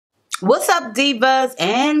What's up, divas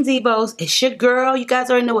and divos? It's your girl. You guys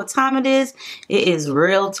already know what time it is. It is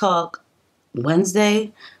Real Talk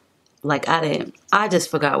Wednesday. Like I just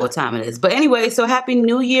forgot what time it is. But anyway, so happy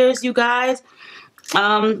New Year's, you guys.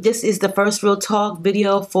 This is the first Real Talk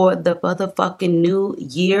video for the motherfucking New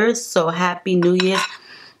Year's. So happy New Year's.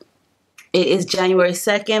 It is January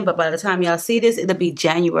 2nd, but by the time y'all see this, it'll be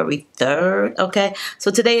January 3rd, okay? So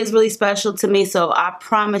today is really special to me, so I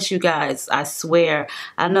promise you guys, I swear,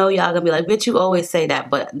 I know y'all gonna be like, bitch, you always say that,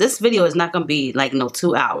 but this video is not gonna be like no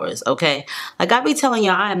 2 hours, okay? Like I be telling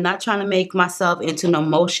y'all, I am not trying to make myself into no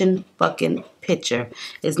motion fucking picture.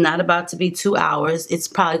 It's not about to be 2 hours. It's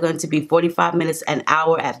probably going to be 45 minutes, an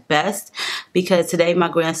hour at best, because today my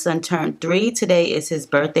grandson turned 3. Today is his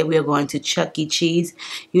birthday. We are going to Chuck E. Cheese.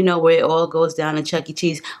 You know where it all goes down in Chuck E.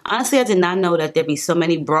 Cheese. Honestly, I did not know that there'd be so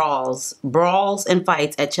many brawls and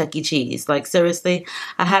fights at Chuck E. Cheese. Like seriously,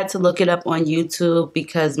 I had to look it up on YouTube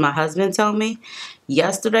because my husband told me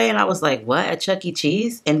yesterday, and I was like, what, at Chuck E.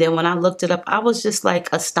 Cheese? And then when I looked it up, I was just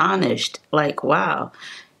like astonished. Like, wow.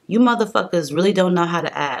 You motherfuckers really don't know how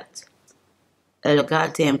to act at a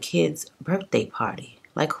goddamn kid's birthday party.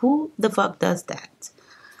 Like, who the fuck does that?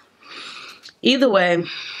 Either way,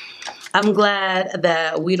 I'm glad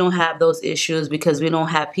that we don't have those issues because we don't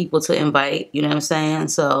have people to invite. You know what I'm saying?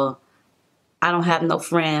 So, I don't have no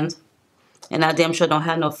friends. And I damn sure don't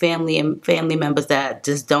have no family members that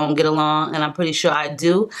just don't get along. And I'm pretty sure I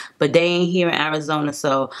do. But they ain't here in Arizona.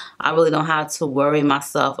 So, I really don't have to worry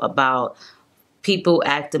myself about people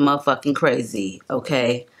acting motherfucking crazy,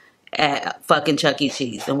 okay, at fucking Chuck E.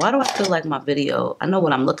 Cheese. And why do I feel like my video, I know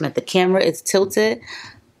when I'm looking at the camera, it's tilted,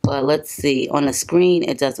 but let's see, on the screen,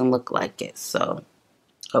 it doesn't look like it. So,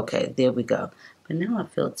 okay, there we go. But now I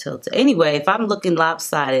feel tilted. Anyway, if I'm looking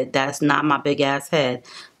lopsided, that's not my big ass head.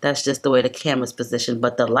 That's just the way the camera's positioned.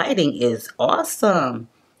 But the lighting is awesome.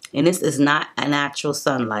 And this is not a natural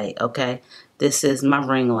sunlight, okay? This is my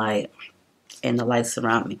ring light and the lights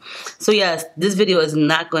around me. So yes, this video is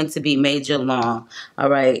not going to be major long. All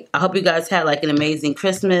right. I hope you guys had like an amazing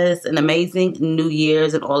Christmas, an amazing New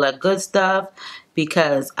Year's and all that good stuff,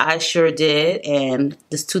 because I sure did. And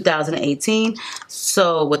this 2018.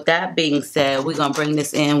 So with that being said, we're going to bring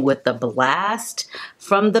this in with the blast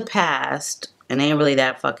from the past. And ain't really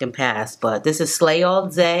that fucking past, but this is Slay All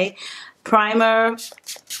Day primer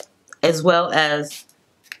as well as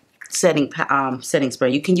setting spray.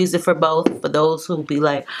 You can use it for both. For those who be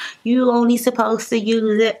like, you only supposed to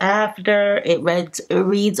use it after it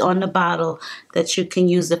reads on the bottle that you can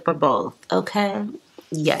use it for both. Okay.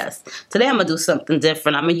 Yes. Today I'm gonna do something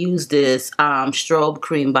different. I'm gonna use this strobe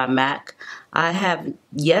cream by MAC. I have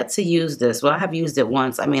yet to use this. Well, I have used it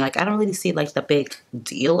once. I mean, like, I don't really see like the big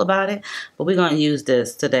deal about it, but we're gonna use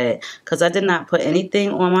this today because I did not put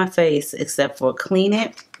anything on my face except for clean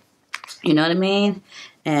it. You know what I mean?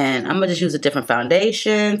 And I'm going to just use a different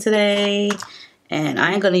foundation today. And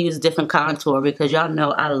I ain't going to use a different contour because y'all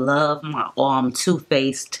know I love my Too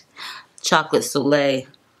Faced Chocolate Soleil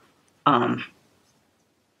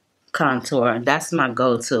contour. That's my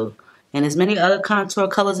go-to. And as many other contour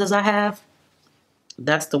colors as I have,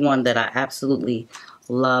 that's the one that I absolutely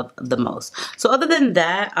love the most. So other than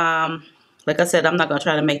that, like I said, I'm not going to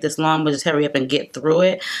try to make this long, but just hurry up and get through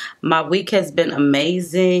it. My week has been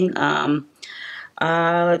amazing.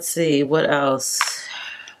 Let's see, what else?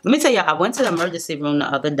 Let me tell you, I went to the emergency room the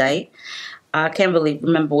other night. I can't really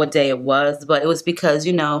remember what day it was, but it was because,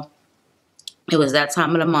 you know, it was that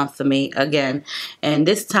time of the month for me again. And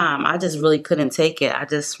this time, I just really couldn't take it. I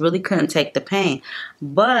just really couldn't take the pain.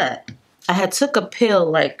 But I had took a pill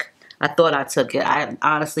like I thought I took it. I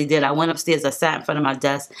honestly did. I went upstairs, I sat in front of my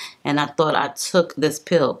desk, and I thought I took this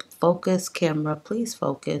pill. Focus, camera, please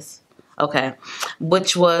focus. Okay,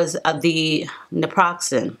 which was the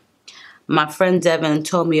naproxen. My friend Devin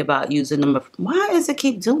told me about using them. Why does it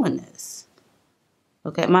keep doing this?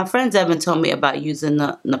 Okay, my friend Devin told me about using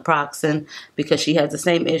the naproxen because she has the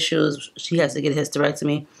same issues. She has to get a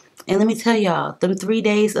hysterectomy. And let me tell y'all, them 3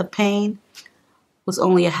 days of pain was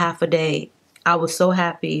only a half a day. I was so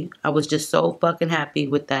happy. I was just so fucking happy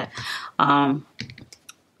with that.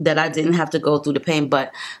 That I didn't have to go through the pain.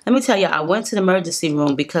 But let me tell you, I went to the emergency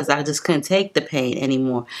room because I just couldn't take the pain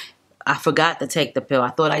anymore. I forgot to take the pill. I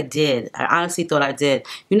thought I did. I honestly thought I did.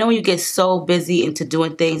 You know when you get so busy into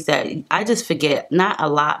doing things that I just forget. Not a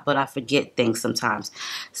lot, but I forget things sometimes.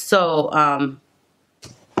 So,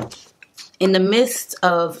 in the midst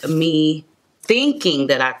of me thinking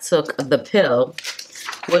that I took the pill,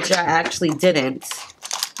 which I actually didn't,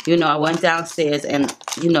 you know, I went downstairs and,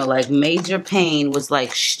 you know, like major pain was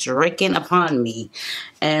like stricken upon me.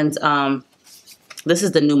 And This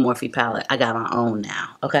is the new Morphe palette. I got my own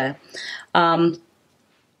now, okay?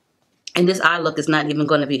 And this eye look is not even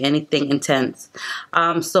going to be anything intense.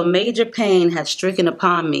 So major pain has stricken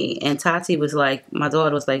upon me, and Tati was like, my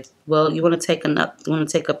daughter was like, well, you want to take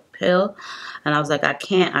a pill? And I was like, I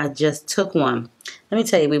can't. I just took one. Let me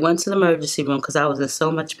tell you, we went to the emergency room because I was in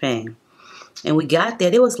so much pain. And we got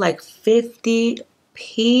there. There was like 50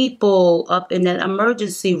 people up in that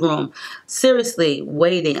emergency room. Seriously,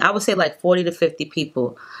 waiting. I would say like 40 to 50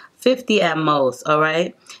 people. 50 at most, all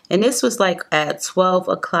right? And this was like at 12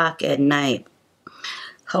 o'clock at night.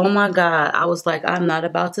 Oh my God. I was like, I'm not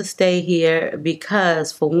about to stay here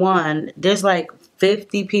because, for one, there's like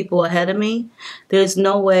 50 people ahead of me. There's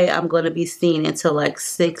no way I'm going to be seen until like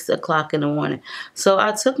 6 o'clock in the morning. So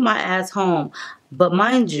I took my ass home. But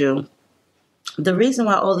mind you, the reason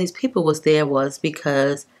why all these people was there was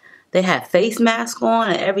because they had face masks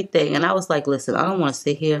on and everything. And I was like, listen, I don't want to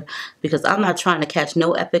sit here because I'm not trying to catch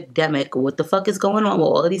no epidemic. What the fuck is going on with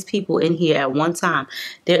all of these people in here at one time?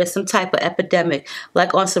 There is some type of epidemic.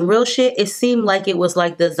 Like on some real shit, it seemed like it was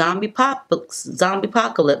like the zombie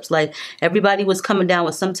apocalypse. Like everybody was coming down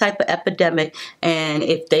with some type of epidemic. And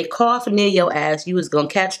if they cough near your ass, you was going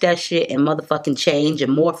to catch that shit and motherfucking change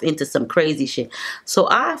and morph into some crazy shit. So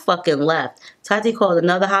I fucking left. Tati called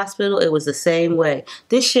another hospital. It was the same way.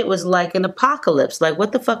 This shit was like an apocalypse. Like,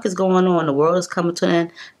 what the fuck is going on? The world is coming to an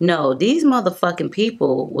end. No, these motherfucking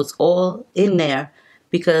people was all in there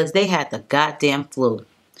because they had the goddamn flu.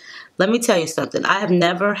 Let me tell you something. I have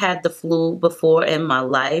never had the flu before in my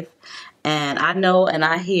life. And I know and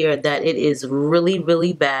I hear that it is really,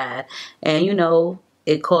 really bad. And, you know,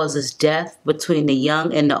 it causes death between the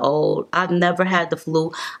young and the old. I've never had the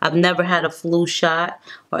flu. I've never had a flu shot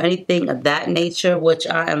or anything of that nature, which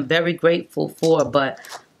I am very grateful for. But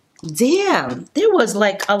damn, there was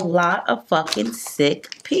like a lot of fucking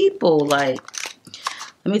sick people. Like,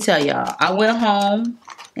 let me tell y'all, I went home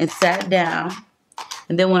and sat down.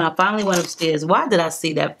 And then when I finally went upstairs, why did I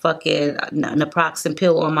see that fucking naproxen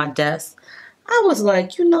pill on my desk? I was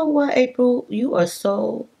like, you know what, April? You are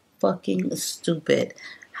so fucking stupid.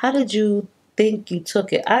 How did you think you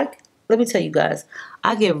took it? Let me tell you guys,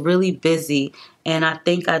 I get really busy and I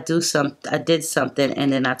think I did something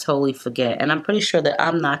and then I totally forget. And I'm pretty sure that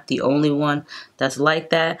I'm not the only one that's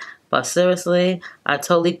like that. But seriously, I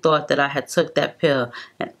totally thought that I had took that pill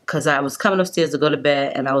because I was coming upstairs to go to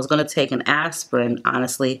bed and I was going to take an aspirin,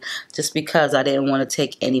 honestly, just because I didn't want to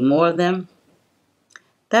take any more of them.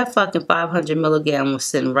 That fucking 500 milligram was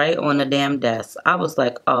sitting right on the damn desk. I was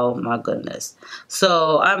like, oh my goodness.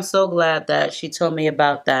 So I'm so glad that she told me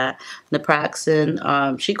about that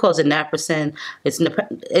naproxen. She calls it naproxen.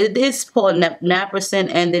 It is called naproxen,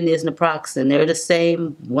 and then there's naproxen. They're the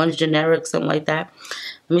same. One's generic, something like that.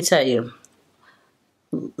 Let me tell you.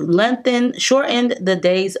 Shortened the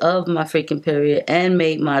days of my freaking period and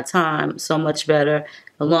made my time so much better.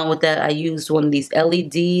 Along with that, I used one of these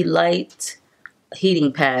LED light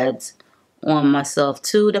heating pads on myself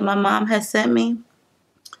too that my mom has sent me.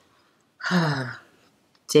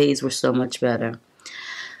 Days were so much better.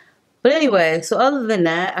 But anyway, so other than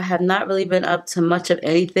that, I have not really been up to much of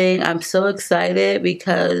anything. I'm so excited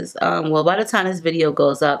because, well, by the time this video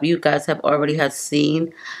goes up, you guys have already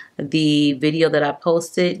seen the video that I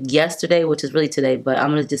posted yesterday, which is really today, but I'm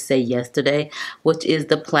going to just say yesterday, which is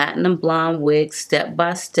the Platinum Blonde Wig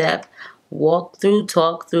step-by-step walk through,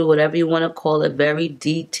 talk through, whatever you want to call it, very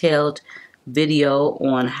detailed video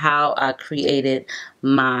on how I created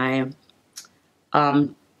my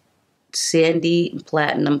sandy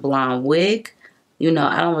platinum blonde wig. You know,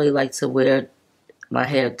 I don't really like to wear my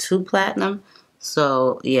hair too platinum.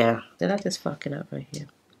 So, yeah. Did I just fuck it up right here?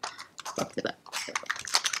 Fuck it up.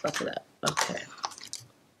 Fuck it up. Okay.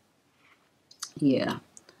 Yeah.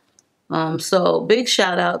 So, big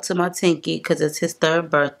shout out to my Tinky because it's his 3rd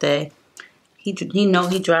birthday. He know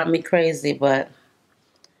he drive me crazy, but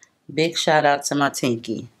big shout out to my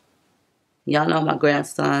Tinky. Y'all know my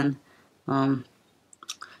grandson.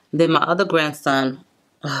 Then my other grandson,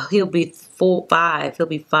 he'll be 5. He'll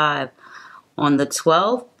be 5 on the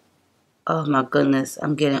 12th. Oh my goodness,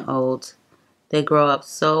 I'm getting old. They grow up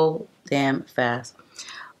so damn fast.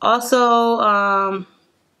 Also,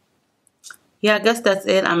 yeah, I guess that's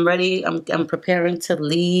it. I'm ready. I'm preparing to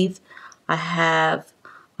leave. I have,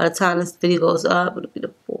 by the time this video goes up, it'll be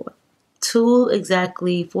the 4th.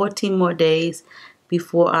 Exactly 14 more days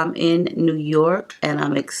before I'm in New York, and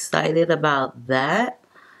I'm excited about that.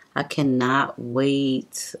 I cannot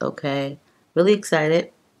wait. Okay, really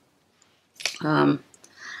excited.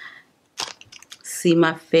 See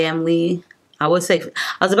my family. I was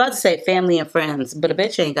about to say family and friends, but a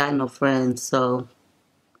bitch ain't got no friends, so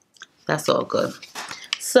that's all good.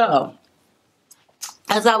 So,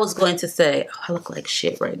 as I was going to say, I look like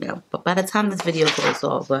shit right now, but by the time this video goes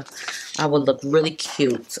over, I will look really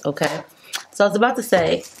cute, okay? So I was about to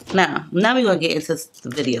say, now we're going to get into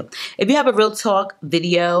the video. If you have a real talk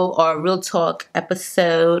video or a real talk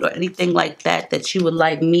episode or anything like that that you would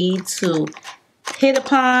like me to hit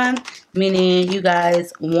upon, meaning you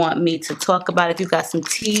guys want me to talk about, if you got some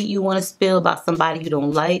tea you want to spill about somebody you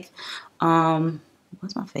don't like,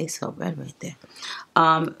 what's my face so red right there?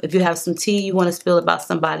 If you have some tea you want to spill about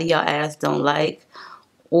somebody your ass don't like,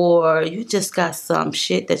 or you just got some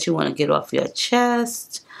shit that you want to get off your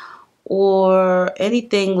chest, or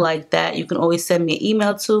anything like that, you can always send me an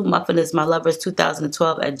email to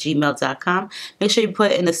Muffinismylovers2012@gmail.com. Make sure you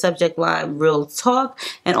put in the subject line real talk.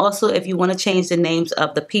 And also, if you want to change the names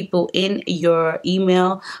of the people in your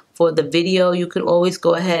email for the video, you can always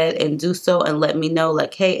go ahead and do so and let me know,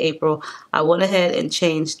 like, hey April, I went ahead and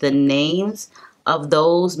changed the names of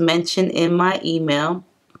those mentioned in my email,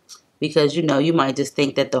 because you know, you might just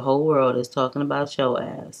think that the whole world is talking about your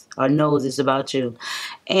ass or knows it's about you.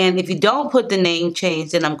 And if you don't put the name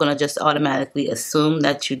change, then I'm going to just automatically assume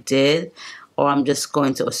that you did, or I'm just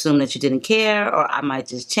going to assume that you didn't care, or I might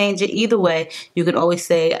just change it. Either way, you can always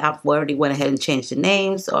say I've already went ahead and changed the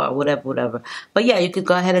names or whatever. But yeah, you could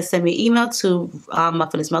go ahead and send me an email to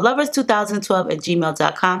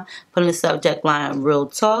Muffinismylovers2012@gmail.com. Put in the subject line real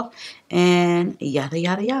talk and yada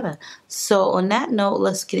yada yada. So on that note,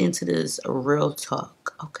 let's get into this real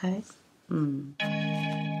talk, okay?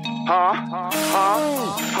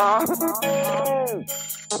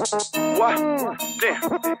 What? Damn.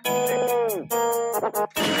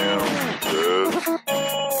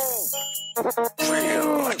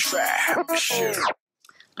 Real trap shit.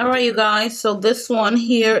 Alright, you guys, so this one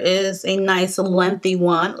here is a nice lengthy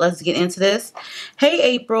one. Let's get into this. Hey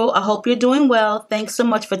April, I hope you're doing well. Thanks so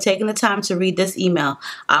much for taking the time to read this email.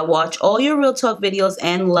 I watch all your real talk videos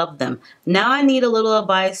and love them. Now I need a little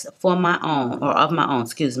advice for my own, or of my own,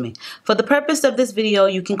 excuse me. For the purpose of this video,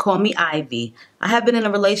 you can call me Ivy. I have been in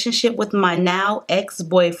a relationship with my now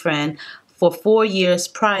ex-boyfriend for 4 years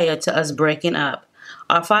prior to us breaking up.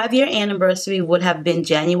 Our 5-year anniversary would have been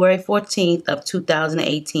January 14th of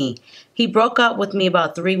 2018. He broke up with me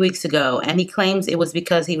about 3 weeks ago, and he claims it was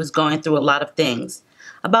because he was going through a lot of things.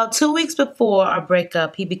 About 2 weeks before our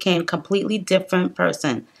breakup, he became a completely different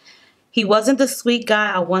person. He wasn't the sweet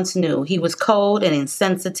guy I once knew. He was cold and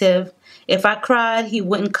insensitive. If I cried, he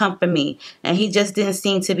wouldn't comfort me, and he just didn't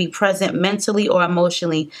seem to be present mentally or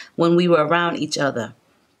emotionally when we were around each other.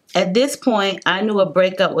 At this point, I knew a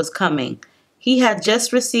breakup was coming. He had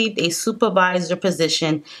just received a supervisor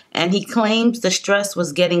position, and he claims the stress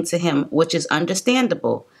was getting to him, which is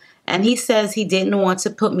understandable. And he says he didn't want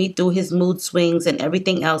to put me through his mood swings and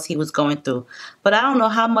everything else he was going through. But I don't know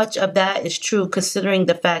how much of that is true, considering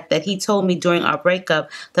the fact that he told me during our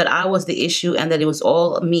breakup that I was the issue and that it was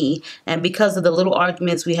all me, and because of the little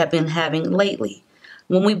arguments we have been having lately.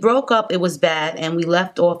 When we broke up, it was bad, and we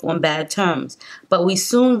left off on bad terms. But we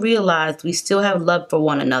soon realized we still have love for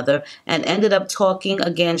one another and ended up talking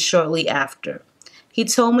again shortly after. He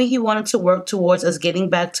told me he wanted to work towards us getting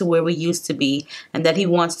back to where we used to be and that he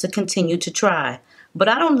wants to continue to try. But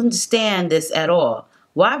I don't understand this at all.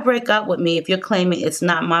 Why break up with me if you're claiming it's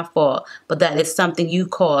not my fault, but that it's something you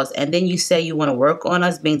caused, and then you say you want to work on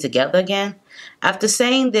us being together again? After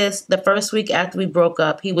saying this, the first week after we broke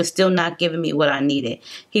up, he was still not giving me what I needed.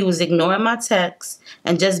 He was ignoring my texts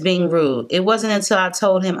and just being rude. It wasn't until I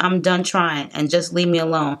told him I'm done trying and just leave me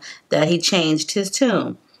alone that he changed his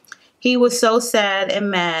tune. He was so sad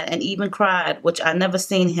and mad and even cried, which I never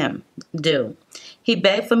seen him do. He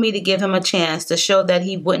begged for me to give him a chance to show that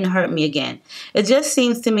he wouldn't hurt me again. It just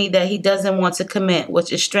seems to me that he doesn't want to commit,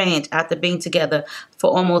 which is strange after being together for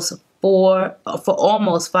almost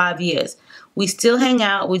 5 years. We still hang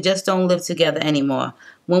out, we just don't live together anymore.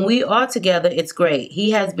 When we are together, it's great. He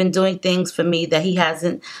has been doing things for me that he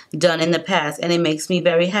hasn't done in the past, and it makes me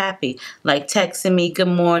very happy, like texting me good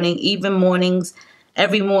morning, even mornings,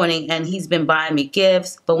 every morning, and he's been buying me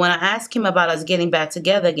gifts. But when I ask him about us getting back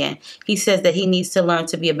together again, he says that he needs to learn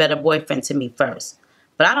to be a better boyfriend to me first.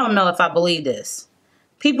 But I don't know if I believe this.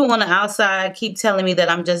 People on the outside keep telling me that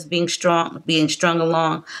I'm just being strung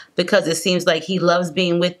along because it seems like he loves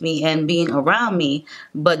being with me and being around me,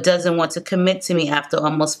 but doesn't want to commit to me after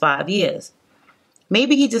almost 5 years.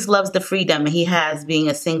 Maybe he just loves the freedom he has being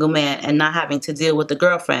a single man and not having to deal with a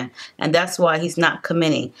girlfriend, and that's why he's not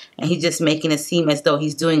committing, and he's just making it seem as though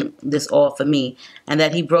he's doing this all for me, and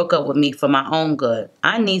that he broke up with me for my own good.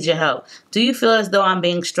 I need your help. Do you feel as though I'm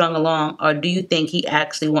being strung along, or do you think he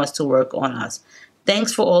actually wants to work on us?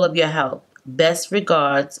 Thanks for all of your help. Best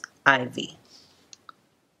regards, Ivy.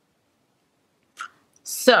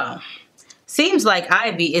 So, seems like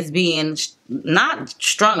Ivy is being not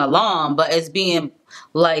strung along, but it's being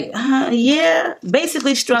like, yeah,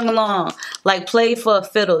 basically strung along, like played for a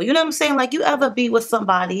fiddle. You know what I'm saying? Like, you ever be with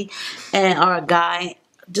somebody and or a guy,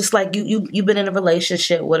 just like you've been in a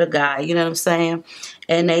relationship with a guy, you know what I'm saying?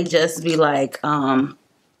 And they just be like,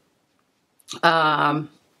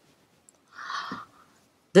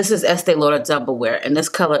 this is Estee Lauder Double Wear, and this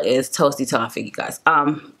color is Toasty Toffee, you guys.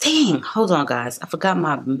 Dang, hold on, guys. I forgot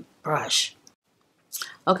my brush.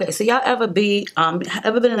 Okay, so y'all ever been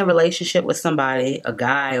in a relationship with somebody, a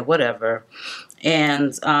guy, or whatever,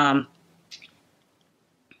 and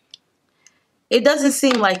it doesn't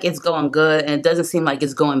seem like it's going good, and it doesn't seem like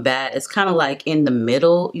it's going bad. It's kind of like in the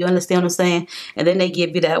middle. You understand what I'm saying? And then they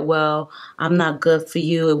give you that, well, I'm not good for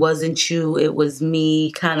you. It wasn't you. It was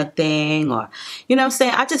me kind of thing. Or, you know what I'm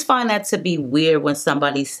saying? I just find that to be weird when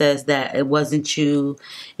somebody says that it wasn't you.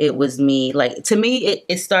 It was me. Like, to me,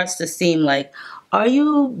 it starts to seem like, are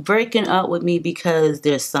you breaking up with me because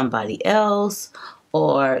there's somebody else?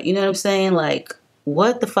 Or, you know what I'm saying? Like,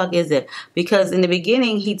 what the fuck is it? Because in the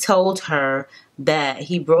beginning, he told her that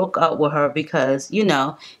he broke up with her because, you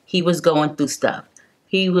know, he was going through stuff.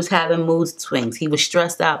 He was having mood swings. He was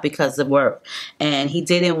stressed out because of work. And he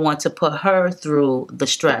didn't want to put her through the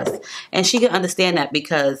stress. And she can understand that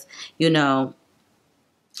because, you know,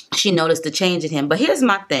 she noticed the change in him. But here's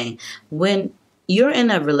my thing. When you're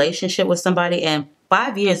in a relationship with somebody, and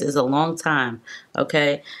 5 years is a long time,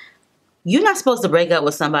 okay? You're not supposed to break up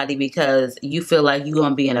with somebody because you feel like you're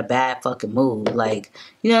going to be in a bad fucking mood. Like,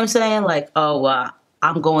 you know what I'm saying? Like, oh,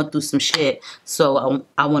 I'm going through some shit, so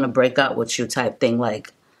I want to break up with you type thing.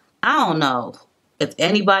 Like, I don't know if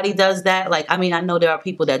anybody does that. Like, I mean, I know there are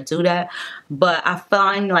people that do that, but I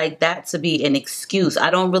find like that to be an excuse.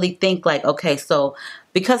 I don't really think like, okay, so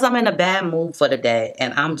because I'm in a bad mood for the day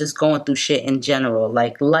and I'm just going through shit in general,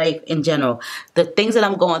 like life in general, the things that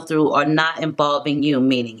I'm going through are not involving you,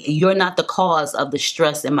 meaning you're not the cause of the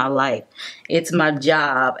stress in my life. It's my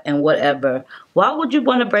job and whatever. Why would you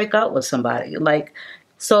want to break up with somebody? Like,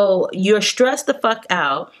 so you're stressed the fuck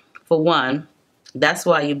out, for one. That's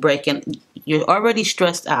why you're breaking. You're already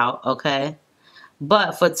stressed out, okay?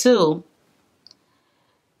 But for two,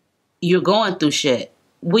 you're going through shit.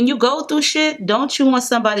 When you go through shit, don't you want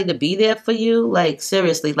somebody to be there for you? Like,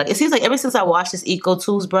 seriously. Like, it seems like ever since I washed this Eco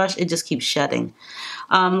toothbrush, it just keeps shedding.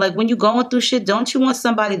 Like, when you're going through shit, don't you want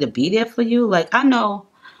somebody to be there for you? Like, I know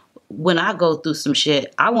when I go through some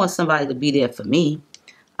shit, I want somebody to be there for me.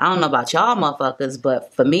 I don't know about y'all motherfuckers,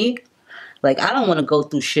 but for me, like, I don't want to go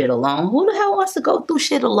through shit alone. Who the hell wants to go through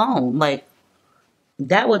shit alone? Like,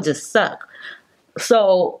 that would just suck.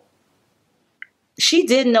 So she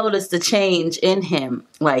did notice the change in him.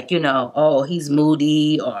 Like, you know, oh, he's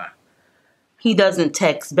moody, or he doesn't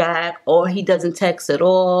text back, or he doesn't text at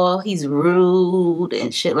all. He's rude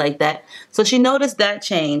and shit like that. So she noticed that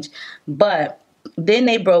change. But then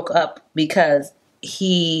they broke up because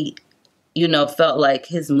he, you know, felt like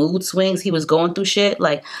his mood swings. He was going through shit.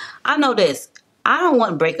 Like, I know this. I don't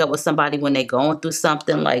want to break up with somebody when they're going through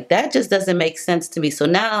something. Like, that just doesn't make sense to me. So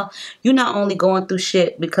now you're not only going through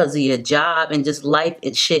shit because of your job and just life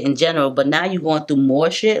and shit in general, but now you're going through more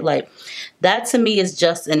shit. Like, that to me is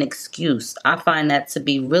just an excuse. I find that to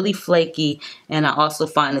be really flaky, and I also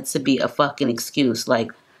find it to be a fucking excuse.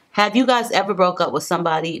 Like, have you guys ever broke up with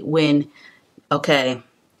somebody when, okay,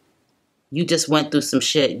 you just went through some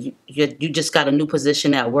shit. You just got a new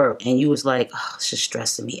position at work, and you was like, oh, it's just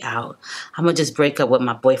stressing me out. I'm going to just break up with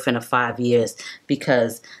my boyfriend of 5 years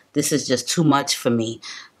because this is just too much for me,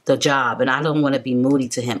 the job, and I don't want to be moody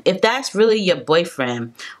to him. If that's really your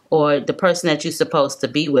boyfriend or the person that you're supposed to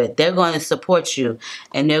be with, they're going to support you,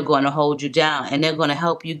 and they're going to hold you down, and they're going to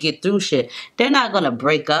help you get through shit. They're not going to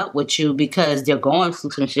break up with you because they're going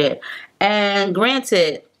through some shit. And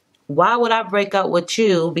granted, why would I break up with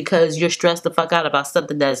you because you're stressed the fuck out about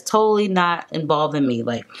something that's totally not involving me?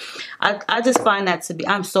 Like, I just find that to be,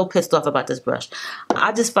 I'm so pissed off about this brush.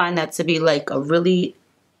 I just find that to be like a really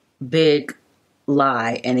big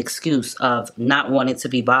lie and excuse of not wanting to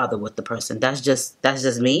be bothered with the person. That's just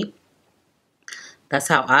me. That's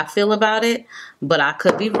how I feel about it. But I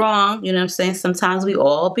could be wrong. You know what I'm saying? Sometimes we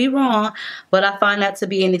all be wrong. But I find that to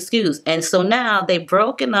be an excuse. And so now they've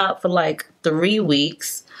broken up for like 3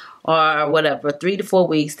 weeks. Or whatever, 3 to 4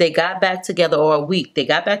 weeks. They got back together, or a week. They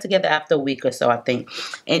got back together after a week or so, I think.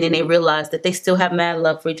 And then they realized that they still have mad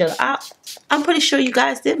love for each other. I'm pretty sure you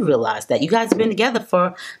guys did realize that. You guys have been together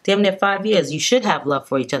for damn near 5 years. You should have love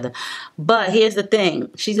for each other. But here's the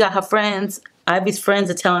thing. She's got her friends. Ivy's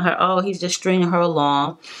friends are telling her, oh, he's just stringing her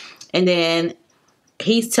along. And then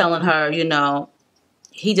he's telling her, you know,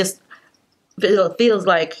 he just, feels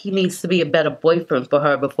like he needs to be a better boyfriend for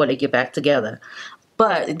her before they get back together.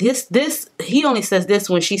 But he only says this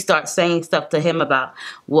when she starts saying stuff to him about,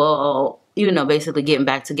 well, basically getting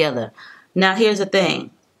back together. Now, here's the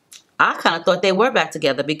thing. I kind of thought they were back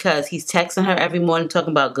together because he's texting her every morning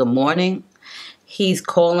talking about good morning. He's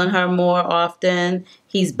calling her more often.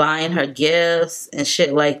 He's buying her gifts and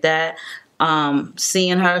shit like that.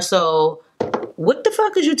 Seeing her. So what the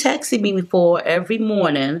fuck is you texting me for every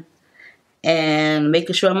morning and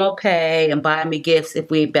making sure I'm okay and buying me gifts if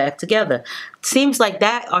we ain't back together? Seems like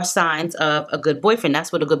that are signs of a good boyfriend.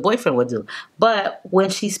 That's what a good boyfriend would do. But when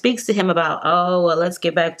she speaks to him about, oh, well, let's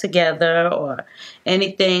get back together or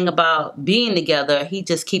anything about being together, he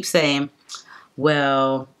just keeps saying,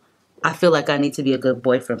 well, I feel like I need to be a good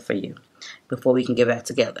boyfriend for you before we can get back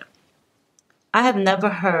together. I have never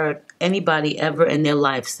heard anybody ever in their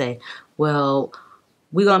life say, well,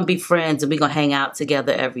 we're going to be friends and we're going to hang out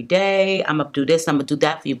together every day. I'm going to do this, I'm going to do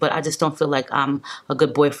that for you, but I just don't feel like I'm a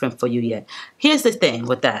good boyfriend for you yet. Here's the thing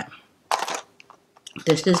with that.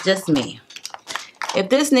 This is just me. If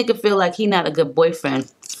this nigga feel like he not a good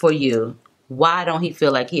boyfriend for you, why don't he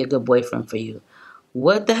feel like he a good boyfriend for you?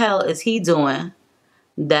 What the hell is he doing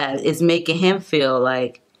that is making him feel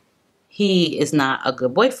like he is not a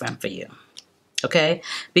good boyfriend for you? Okay?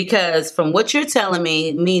 Because from what you're telling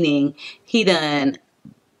me, meaning he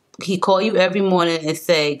call you every morning and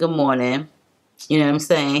say good morning. You know what I'm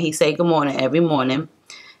saying? He say good morning every morning.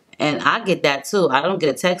 And I get that too. I don't get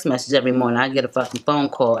a text message every morning. I get a fucking phone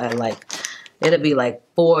call at it'll be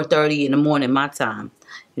 4:30 in the morning my time.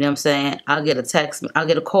 You know what I'm saying? I'll get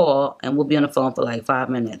a call and we'll be on the phone for 5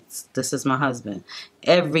 minutes. This is my husband.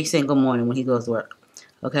 Every single morning when he goes to work.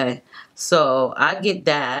 Okay? So I get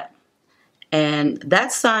that. And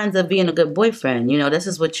that's signs of being a good boyfriend. This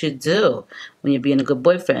is what you do when you're being a good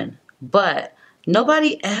boyfriend. But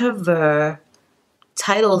nobody ever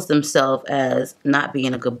titles themselves as not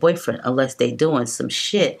being a good boyfriend unless they doing some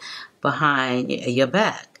shit behind your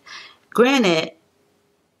back. Granted,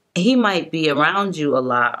 he might be around you a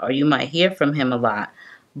lot or you might hear from him a lot.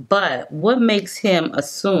 But what makes him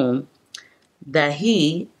assume that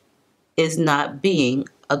he is not being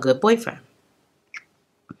a good boyfriend?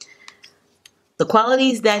 The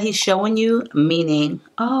qualities that he's showing you, meaning,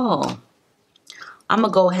 oh, I'm going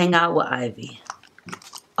to go hang out with Ivy.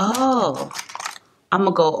 Oh, I'm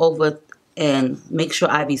going to go over and make sure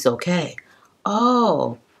Ivy's okay.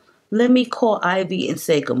 Oh, let me call Ivy and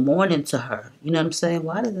say good morning to her. You know what I'm saying?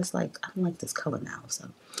 Why does this I don't like this color now. So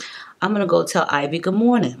I'm going to go tell Ivy good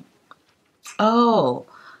morning. Oh,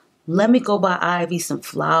 let me go buy Ivy some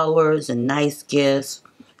flowers and nice gifts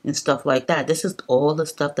and stuff like that. This is all the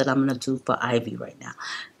stuff that I'm going to do for Ivy right now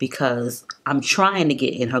because I'm trying to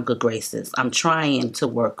get in her good graces. I'm trying to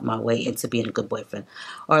work my way into being a good boyfriend.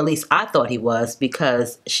 Or at least I thought he was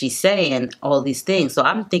because she's saying all these things. So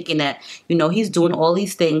I'm thinking that, he's doing all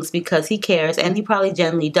these things because he cares and he probably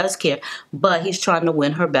genuinely does care, but he's trying to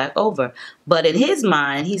win her back over. But in his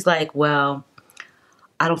mind, he's like, well,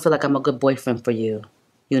 I don't feel like I'm a good boyfriend for you.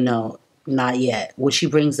 Not yet. When she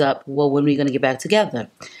brings up, well, when are we going to get back together?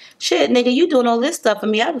 Shit, nigga, you doing all this stuff for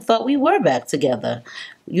me. I thought we were back together.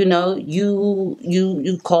 You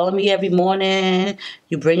calling me every morning.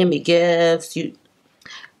 You bringing me gifts.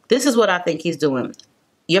 This is what I think he's doing.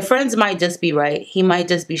 Your friends might just be right. He might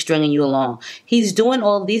just be stringing you along. He's doing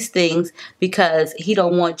all these things because he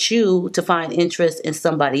don't want you to find interest in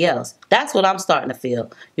somebody else. That's what I'm starting to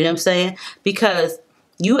feel. You know what I'm saying? Because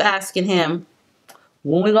you asking him,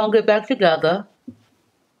 when we gonna get back together?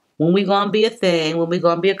 When we gonna be a thing? When we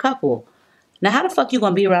gonna be a couple? Now, how the fuck you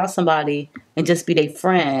gonna be around somebody and just be their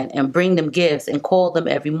friend and bring them gifts and call them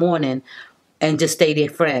every morning and just stay their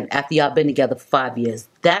friend after y'all been together for 5 years?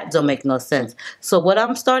 That don't make no sense. So what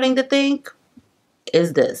I'm starting to think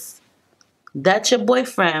is this. That's your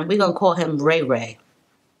boyfriend. We gonna call him Ray Ray.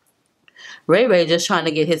 Ray Ray just trying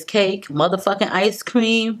to get his cake, motherfucking ice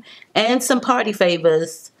cream, and some party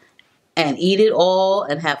favors. And eat it all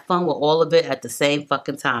and have fun with all of it at the same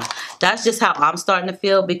fucking time. That's just how I'm starting to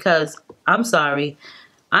feel because I'm sorry.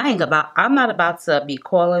 I'm not about to be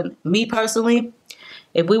calling, me personally,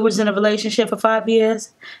 if we was in a relationship for 5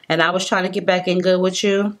 years and I was trying to get back in good with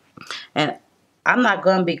you, and I'm not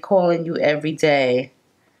going to be calling you every day,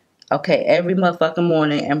 okay, every motherfucking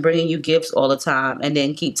morning and bringing you gifts all the time and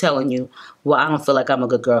then keep telling you, well, I don't feel like I'm a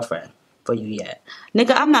good girlfriend for you yet.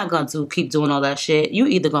 Nigga, I'm not going to keep doing all that shit. You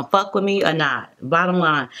either going to fuck with me or not. Bottom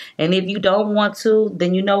line. And if you don't want to,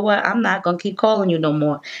 then you know what? I'm not going to keep calling you no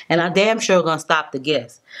more. And I damn sure going to stop the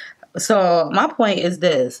gifts. So my point is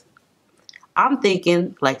this. I'm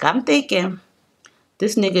thinking,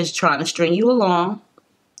 this nigga is trying to string you along.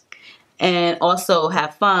 and also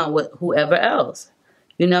have fun with whoever else.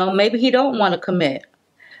 You know, maybe he don't want to commit.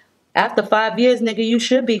 After 5 years, nigga, you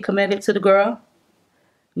should be committed to the girl.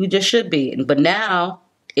 You just should be. But now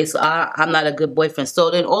it's I'm not a good boyfriend. So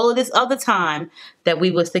then all of this other time that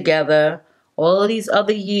we was together, all of these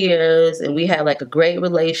other years, and we had like a great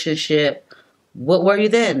relationship, what were you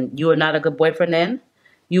then? You were not a good boyfriend then?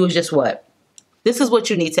 You was just what? This is what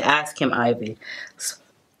you need to ask him, Ivy.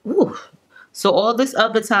 Ooh. So all this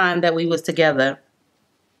other time that we was together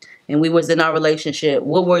and we was in our relationship,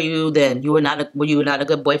 what were you then? Were you not a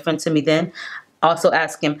good boyfriend to me then? Also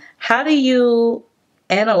ask him, how do you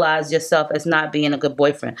analyze yourself as not being a good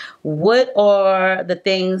boyfriend? What are the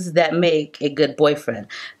things that make a good boyfriend?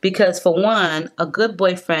 Because for one, a good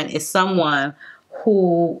boyfriend is someone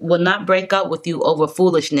who will not break up with you over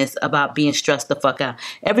foolishness about being stressed the fuck out.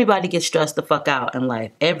 Everybody gets stressed the fuck out in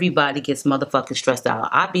life. Everybody gets motherfucking stressed out.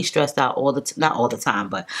 I be stressed out not all the time,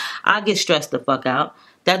 but I get stressed the fuck out.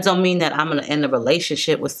 That don't mean that I'm going to end a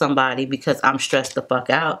relationship with somebody because I'm stressed the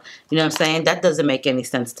fuck out. You know what I'm saying? That doesn't make any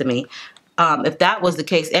sense to me. If that was the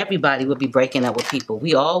case, everybody would be breaking up with people.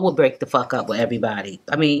 We all would break the fuck up with everybody.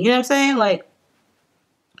 I mean, you know what I'm saying? Like,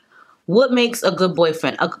 what makes a good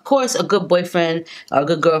boyfriend? Of course, a good boyfriend or a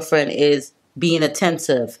good girlfriend is being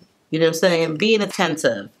attentive. You know what I'm saying? Being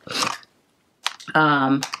attentive.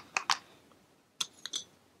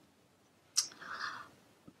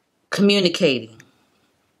 Communicating.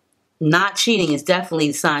 Not cheating is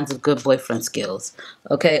definitely signs of good boyfriend skills,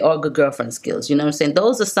 okay, or good girlfriend skills. You know what I'm saying?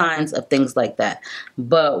 Those are signs of things like that.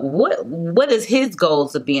 But what is his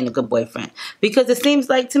goals of being a good boyfriend? Because it seems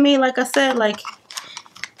like to me, like I said, like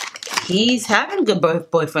he's having good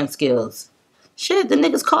boyfriend skills. Shit, the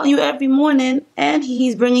nigga's calling you every morning and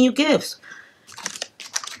he's bringing you gifts.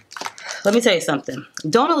 Let me tell you something.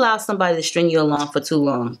 Don't allow somebody to string you along for too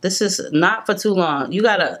long. This is not for too long. You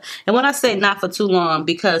gotta, and when I say not for too long,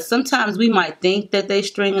 because sometimes we might think that they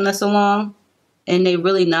stringing us along and they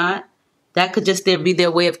really not. That could just be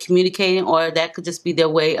their way of communicating, or that could just be their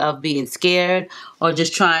way of being scared or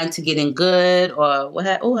just trying to get in good or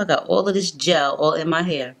what. Oh, I got all of this gel all in my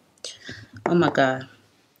hair. Oh my God.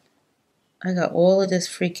 I got all of this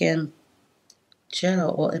freaking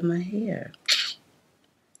gel all in my hair.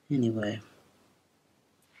 Anyway.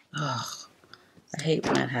 Oh, I hate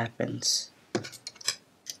when that happens.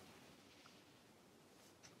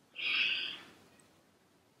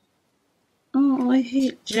 Oh, I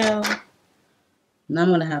hate gel. Now I'm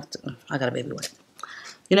going to have to, I got a baby wipe.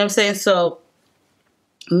 You know what I'm saying? So,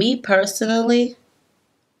 me personally,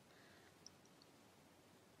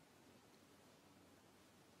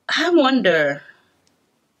 I wonder,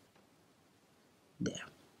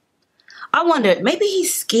 maybe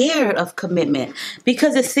he's scared of commitment,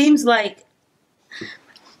 because it seems like,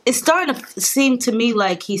 it's starting to seem to me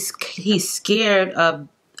like he's scared of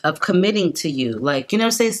committing to you. Like, you know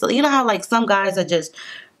what I'm saying? So, you know how like some guys are just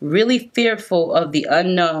really fearful of the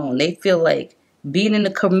unknown. They feel like being in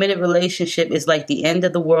a committed relationship is like the end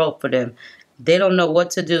of the world for them. They don't know what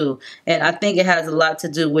to do. And I think it has a lot to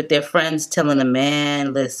do with their friends telling them,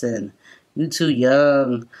 man, listen, you too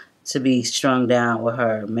young to be strung down with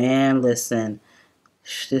her. Man, listen,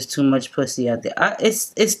 there's too much pussy out there.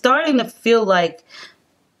 It's starting to feel like,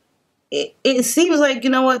 it seems like, you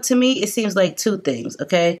know what, to me, it seems like two things,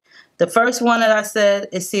 okay? The first one that I said,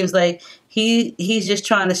 it seems like he's just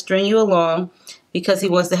trying to string you along because he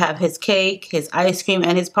wants to have his cake, his ice cream,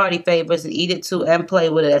 and his party favors and eat it too and play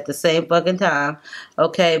with it at the same fucking time,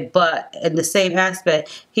 okay? But in the same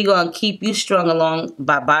aspect, he gonna keep you strung along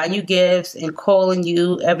by buying you gifts and calling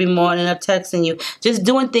you every morning or texting you, just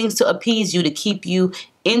doing things to appease you, to keep you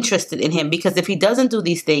interested in him. Because if he doesn't do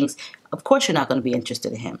these things, of course you're not going to be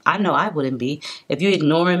interested in him. I know I wouldn't be. If you're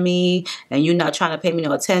ignoring me and you're not trying to pay me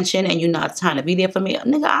no attention and you're not trying to be there for me,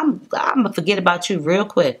 nigga, I'm going to forget about you real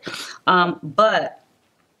quick. But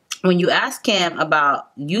when you ask him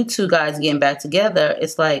about you two guys getting back together,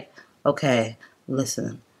 it's like, okay,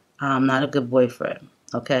 listen, I'm not a good boyfriend,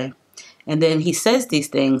 okay? And then he says these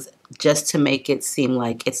things just to make it seem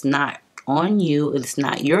like it's not on you, it's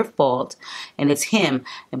not your fault, and it's him,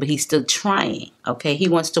 but he's still trying, okay? He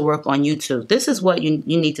wants to work on you too. This is what you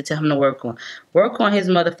need to tell him to work on. Work on his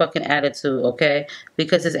motherfucking attitude, okay?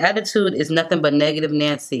 Because his attitude is nothing but negative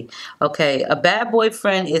Nancy, okay? A bad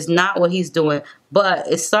boyfriend is not what he's doing, but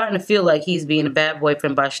it's starting to feel like he's being a bad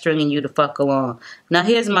boyfriend by stringing you the fuck along. Now,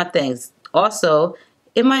 here's my things. Also,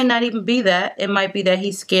 it might not even be that. It might be that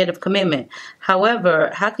he's scared of commitment.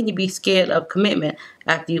 However, how can you be scared of commitment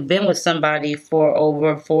after you've been with somebody for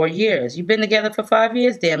over 4 years? You've been together for 5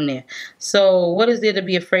 years, damn near. So what is there to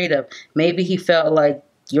be afraid of? Maybe he felt like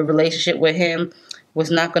your relationship with him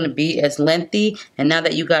was not going to be as lengthy. And now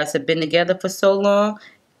that you guys have been together for so long,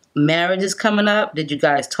 marriage is coming up. Did you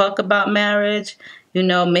guys talk about marriage? You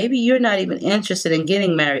know, maybe you're not even interested in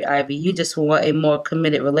getting married, Ivy. You just want a more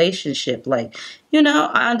committed relationship. Like, you know,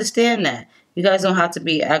 I understand that. You guys don't have to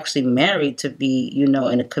be actually married to be, you know,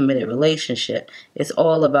 in a committed relationship. It's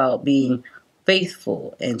all about being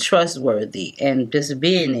faithful and trustworthy and just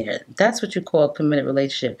being there. That's what you call a committed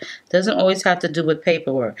relationship. Doesn't always have to do with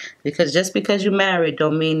paperwork, because just because you're married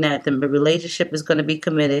don't mean that the relationship is going to be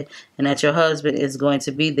committed and that your husband is going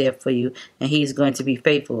to be there for you and he's going to be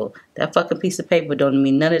faithful. That fucking piece of paper don't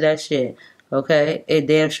mean none of that shit. Okay? It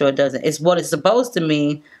damn sure doesn't. It's what it's supposed to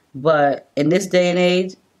mean, but in this day and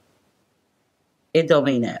age, it don't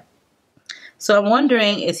mean that. So I'm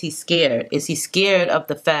wondering, is he scared? Is he scared of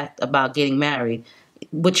the fact about getting married?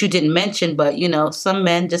 Which you didn't mention, but, you know, some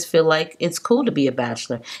men just feel like it's cool to be a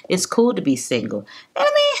bachelor. It's cool to be single. And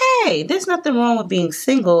I mean, hey, there's nothing wrong with being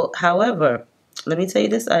single. However, let me tell you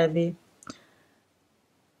this, Ivy.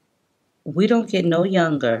 We don't get no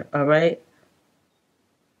younger, all right?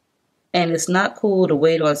 And it's not cool to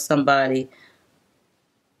wait on somebody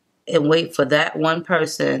and wait for that one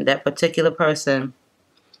person, that particular person,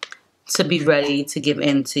 to be ready to give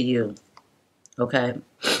in to you. Okay?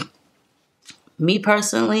 Me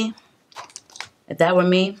personally, if that were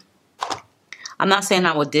me, I'm not saying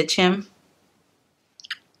I would ditch him,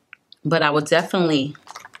 but I would definitely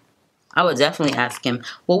ask him,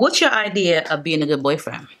 well, what's your idea of being a good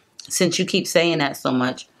boyfriend? Since you keep saying that so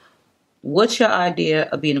much, what's your idea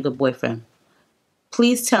of being a good boyfriend?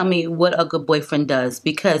 Please tell me what a good boyfriend does,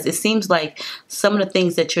 because it seems like some of the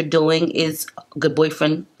things that you're doing is good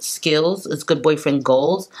boyfriend skills, it's good boyfriend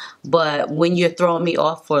goals, but when you're throwing me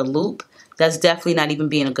off for a loop, that's definitely not even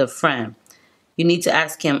being a good friend. You need to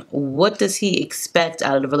ask him, what does he expect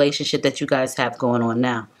out of the relationship that you guys have going on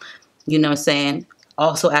now? You know what I'm saying?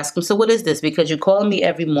 Also ask him, so what is this? Because you're calling me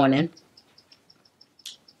every morning.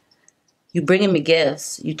 You bringing me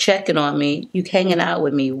gifts. You checking on me. You hanging out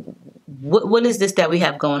with me. What is this that we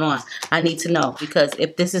have going on? I need to know, because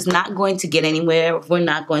if this is not going to get anywhere, if we're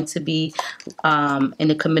not going to be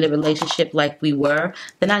in a committed relationship like we were,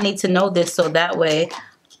 then I need to know this so that way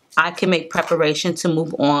I can make preparation to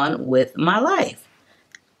move on with my life.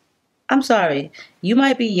 I'm sorry. You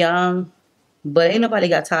might be young, but ain't nobody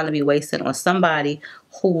got time to be wasting on somebody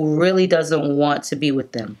who really doesn't want to be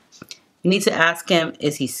with them. You need to ask him,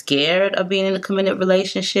 is he scared of being in a committed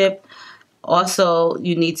relationship? Also,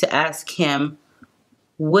 you need to ask him,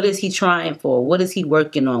 what is he trying for? What is he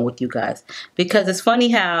working on with you guys? Because it's funny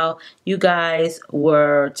how you guys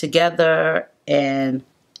were together and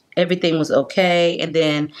everything was okay, and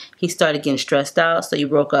then he started getting stressed out, so you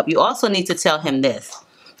broke up. You also need to tell him this,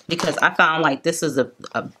 because I found like this is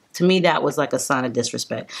to me, that was like a sign of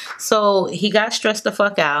disrespect. So he got stressed the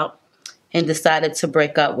fuck out and decided to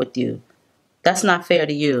break up with you. That's not fair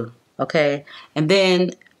to you, okay? And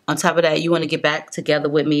then on top of that, you want to get back together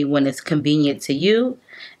with me when it's convenient to you.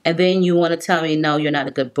 And then you want to tell me, no, you're not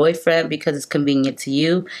a good boyfriend because it's convenient to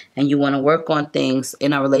you. And you want to work on things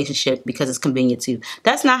in our relationship because it's convenient to you.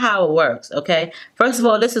 That's not how it works, okay? First of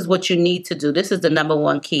all, this is what you need to do. This is the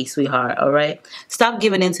 #1 key, sweetheart, all right? Stop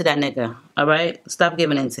giving in to that nigga, all right? Stop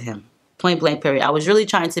giving in to him. Point blank period. I was really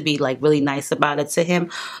trying to be like really nice about it to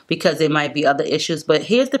him because there might be other issues. But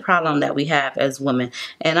here's the problem that we have as women.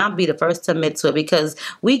 And I'll be the first to admit to it, because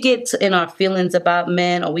we get in our feelings about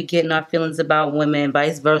men, or we get in our feelings about women,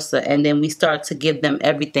 vice versa. And then we start to give them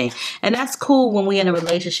everything. And that's cool when we're in a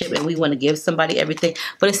relationship and we want to give somebody everything.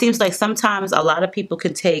 But it seems like sometimes a lot of people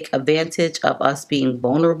can take advantage of us being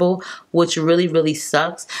vulnerable, which really, really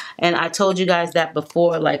sucks. And I told you guys that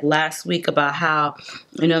before, like last week, about how,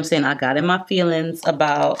 you know what I'm saying, I got in my feelings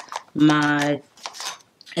about my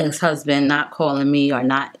ex-husband not calling me or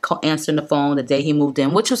not answering the phone the day he moved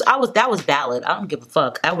in, which was that was valid. I don't give a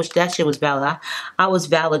fuck. That shit was valid. I was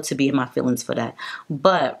valid to be in my feelings for that.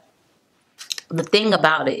 But the thing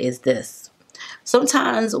about it is this: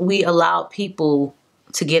 sometimes we allow people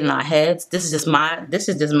to get in our heads. This is just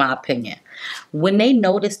my opinion. When they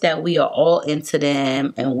notice that we are all into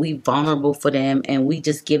them and we vulnerable for them and we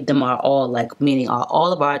just give them our all, like meaning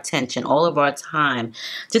all of our attention, all of our time,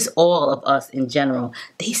 just all of us in general,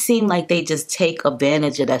 they seem like they just take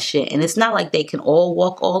advantage of that shit. And it's not like they can all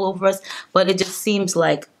walk all over us, but it just seems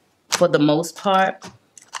like for the most part,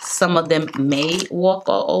 some of them may walk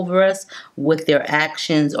all over us with their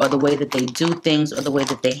actions or the way that they do things or the way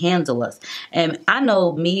that they handle us. And I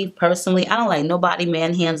know me personally, I don't like nobody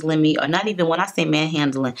manhandling me, or not even when I say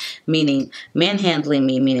manhandling, meaning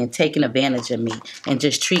taking advantage of me and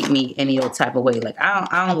just treat me any old type of way. Like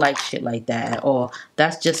I don't like shit like that at all.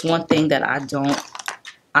 That's just one thing that I don't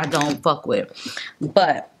I don't fuck with.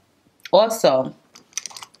 But also,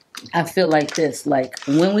 I feel like this, like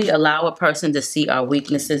when we allow a person to see our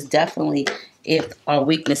weaknesses, definitely if our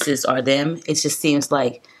weaknesses are them, it just seems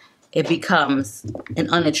like it becomes an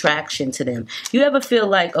unattraction to them. You ever feel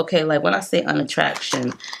like, okay, like when I say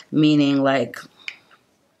unattraction, meaning like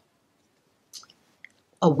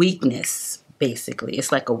a weakness, basically.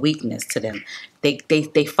 It's like a weakness to them. They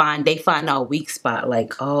find our weak spot,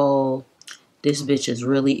 like, oh, this bitch is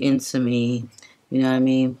really into me. You know what I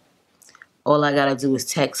mean? All I gotta do is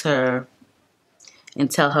text her and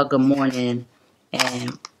tell her good morning,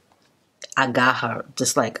 and I got her.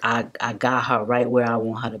 Just like I got her right where I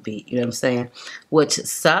want her to be. You know what I'm saying? Which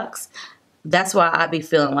sucks. That's why I be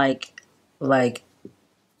feeling like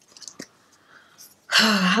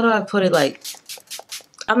how do I put it? Like,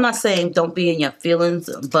 I'm not saying don't be in your feelings,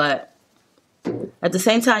 but at the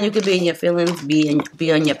same time, you can be in your feelings,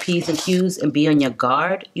 be on your P's and Q's, and be on your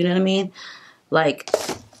guard. You know what I mean? Like,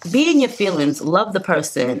 be in your feelings, love the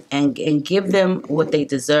person, and give them what they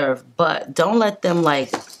deserve, but don't let them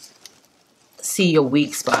like see your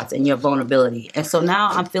weak spots and your vulnerability. And so now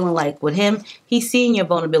I'm feeling like with him, he's seeing your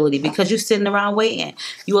vulnerability because you're sitting around waiting.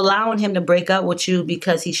 You allowing him to break up with you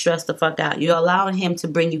because he's stressed the fuck out. You're allowing him to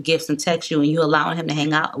bring you gifts and text you, and you allowing him to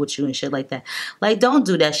hang out with you and shit like that. Like, don't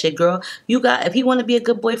do that shit, girl. If he want to be a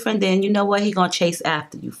good boyfriend, then you know what? He gonna chase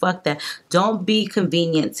after you. Fuck that. Don't be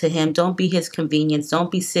convenient to him. Don't be his convenience.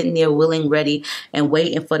 Don't be sitting there willing, ready, and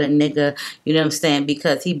waiting for the nigga, you know what I'm saying,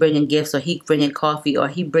 because he bringing gifts or he bringing coffee or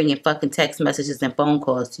he bringing fucking text messages and phone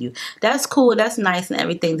calls to you. That's cool. That's nice and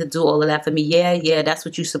everything to do all of that for me. Yeah, that's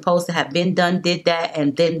what you're supposed to have been done, did that,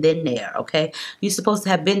 and then there, okay? You're supposed to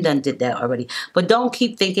have been done, did that already. But don't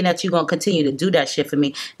keep thinking that you're going to continue to do that shit for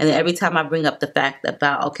me. And then every time I bring up the fact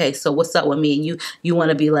about, okay, so what's up with me and you want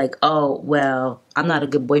to be like, oh, well, I'm not a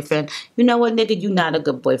good boyfriend. You know what, nigga? You're not a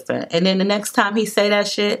good boyfriend. And then the next time he say that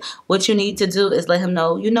shit, what you need to do is let him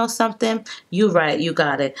know, you know something? You right. You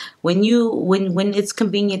got it. When it's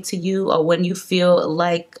convenient to you, or when you feel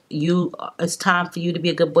like it's time for you to be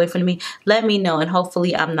a good boyfriend to me, let me know. And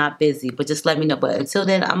hopefully I'm not busy, but just let me know. But until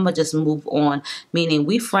then, I'm going to just move on. Meaning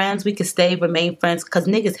we friends. We can remain friends. Because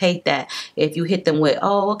niggas hate that. If you hit them with,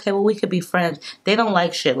 oh, okay, well, we could be friends. They don't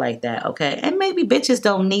like shit like that, okay? And maybe bitches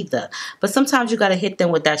don't neither. But sometimes you gotta hit them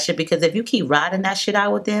with that shit, because if you keep riding that shit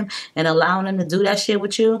out with them and allowing them to do that shit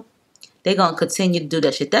with you, they're gonna continue to do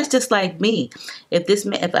that shit. That's just like me.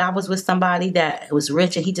 If I was with somebody that was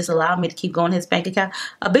rich and he just allowed me to keep going in his bank account,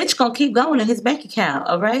 a bitch gonna keep going in his bank account,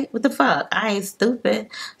 all right? What the fuck? I ain't stupid.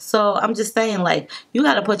 So I'm just saying, like, you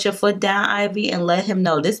gotta put your foot down, Ivy, and let him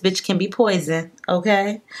know this bitch can be poison,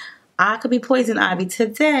 okay? I could be poison ivy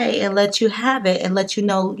today and let you have it and let you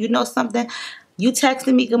know something. You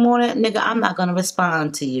texting me good morning, nigga, I'm not going to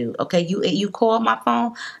respond to you, okay? You call my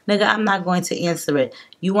phone, nigga, I'm not going to answer it.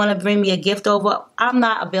 You want to bring me a gift over? I'm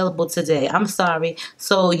not available today. I'm sorry.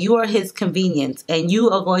 So you are his convenience, and you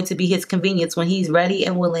are going to be his convenience when he's ready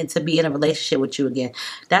and willing to be in a relationship with you again.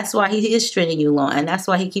 That's why he is stringing you along, and that's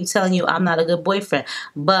why he keeps telling you I'm not a good boyfriend.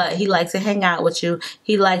 But he likes to hang out with you.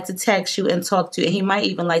 He likes to text you and talk to you, and he might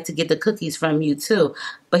even like to get the cookies from you too.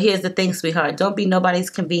 But here's the thing, sweetheart. Don't be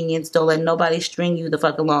nobody's convenience. Don't let nobody string you the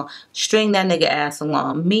fuck along. String that nigga ass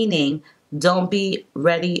along. Meaning, don't be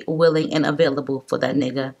ready, willing, and available for that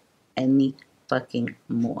nigga any fucking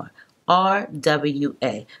more.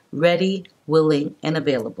 RWA. Ready, willing, and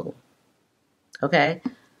available. Okay?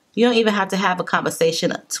 You don't even have to have a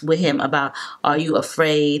conversation with him about, are you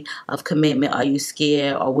afraid of commitment? Are you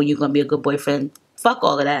scared? Or when you going to be a good boyfriend? Fuck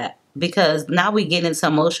all of that. Because now we get into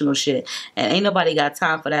emotional shit, and ain't nobody got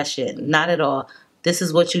time for that shit. Not at all. This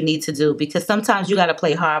is what you need to do, because sometimes you got to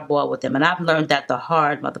play hardball with them, and I've learned that the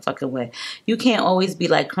hard motherfucking way. You can't always be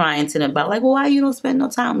like crying to them about like, well, why you don't spend no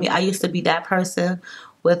time with me? I used to be that person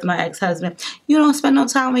with my ex-husband. You don't spend no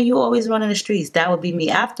time with me. You always run in the streets. That would be me.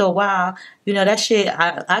 After a while, you know, that shit,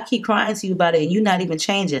 I keep crying to you about it, and you're not even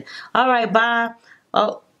changing. All right, bye.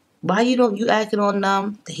 Oh, why you acting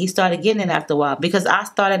on he started getting it after a while, because I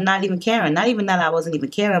started not even caring. Not even that I wasn't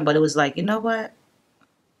even caring, but it was like, you know what?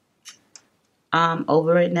 I'm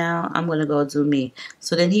over it now. I'm going to go do me.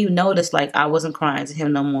 So then he noticed like I wasn't crying to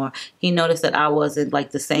him no more. He noticed that I wasn't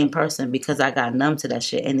like the same person because I got numb to that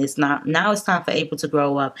shit. And now it's time for April to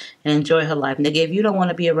grow up and enjoy her life. Nigga, if you don't want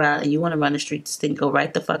to be around and you want to run the streets, then go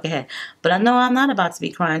right the fuck ahead. But I know I'm not about to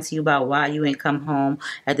be crying to you about why you ain't come home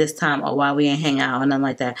at this time or why we ain't hang out or nothing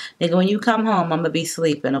like that. Nigga, when you come home, I'm going to be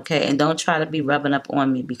sleeping, okay? And don't try to be rubbing up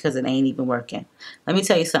on me because it ain't even working. Let me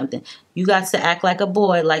tell you something. You got to act like a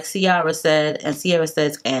boy, like Ciara said, and Sierra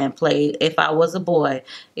says, and played If I Was a Boy.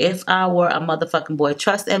 If I were a motherfucking boy.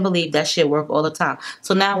 Trust and believe that shit work all the time.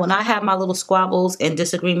 So now when I have my little squabbles and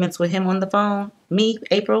disagreements with him on the phone, me,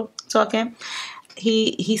 April, talking,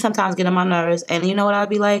 he sometimes get on my nerves. And you know what I'd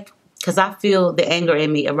be like? Because I feel the anger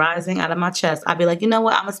in me arising out of my chest. I'd be like, you know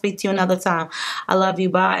what? I'm going to speak to you another time. I love you,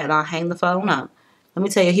 bye. And I'll hang the phone up. Let me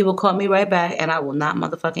tell you, he will call me right back and I will not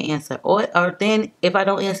motherfucking answer. Or then if I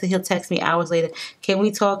don't answer, he'll text me hours later. Can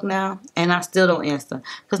we talk now? And I still don't answer.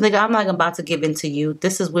 Because, nigga, I'm not about to give in to you.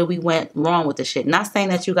 This is where we went wrong with the shit. Not saying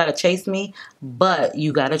that you got to chase me, but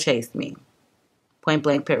you got to chase me. Point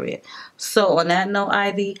blank, period. So on that note,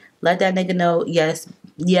 Ivy, let that nigga know, yes,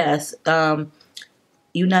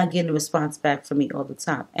 you're not getting a response back from me all the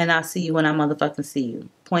time. And I'll see you when I motherfucking see you.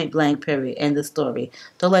 Point blank, period. End of story.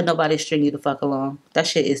 Don't let nobody string you the fuck along. That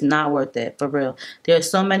shit is not worth it, for real. There are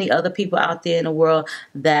so many other people out there in the world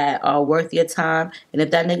that are worth your time. And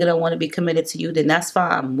if that nigga don't want to be committed to you, then that's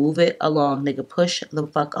fine. Move it along, nigga. Push the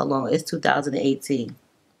fuck along. It's 2018.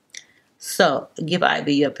 So, give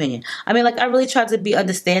Ivy your opinion. I mean, like, I really tried to be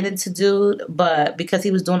understanding to dude, but because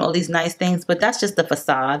he was doing all these nice things, but that's just the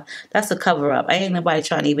facade. That's a cover-up. I ain't nobody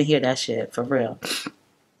trying to even hear that shit, for real.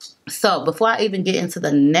 So, before I even get into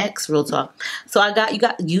the next real talk, so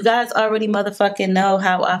you guys already motherfucking know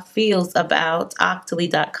how I feels about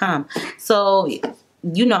Octoly.com. So,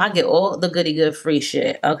 you know I get all the goody good free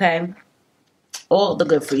shit, okay? All the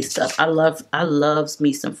good free stuff. I loves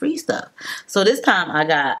me some free stuff. So, this time I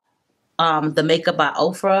got the Makeup by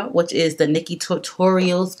Ofra, which is the Nikki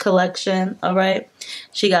Tutorials collection. All right,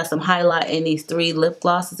 she got some highlight in these 3 lip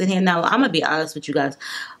glosses in here. Now I'm gonna be honest with you guys.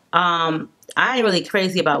 I ain't really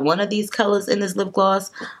crazy about one of these colors in this lip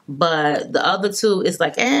gloss, but the other 2 is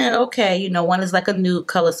like, okay, you know, one is like a nude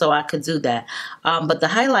color, so I could do that. But the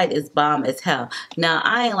highlight is bomb as hell. Now,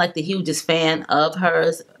 I ain't like the hugest fan of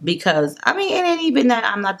hers because, I mean, it ain't even that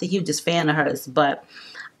I'm not the hugest fan of hers, but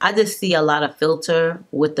I just see a lot of filter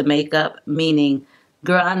with the makeup, meaning,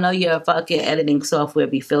 girl, I know your fucking editing software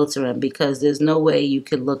be filtering because there's no way you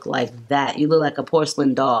could look like that. You look like a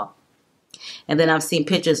porcelain doll. And then I've seen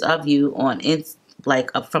pictures of you on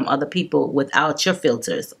from other people without your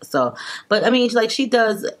filters. So, but I mean, like, she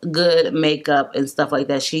does good makeup and stuff like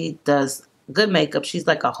that. She does good makeup. She's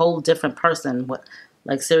like a whole different person.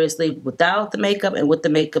 Like, seriously, without the makeup and with the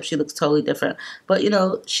makeup, she looks totally different. But, you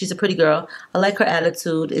know, she's a pretty girl. I like her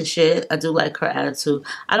attitude and shit. I do like her attitude.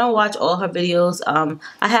 I don't watch all her videos.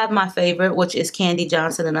 I have my favorite, which is Candy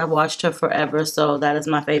Johnson, and I've watched her forever, so that is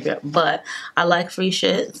my favorite. But I like free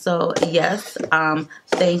shit, so yes.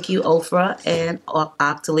 Thank you, Ofra and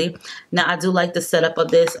Octoly. Now, I do like the setup of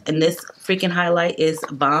this, and this freaking highlight is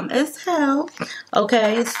bomb as hell.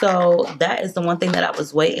 Okay, so that is the one thing that I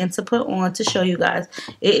was waiting to put on to show you guys.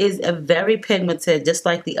 It is a very pigmented, just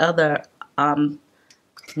like the other one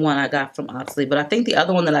I got from Octoly. But I think the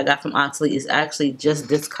other one that I got from Octoly is actually just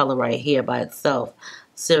this color right here by itself.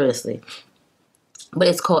 Seriously. But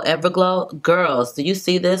it's called Everglow. Girls, do you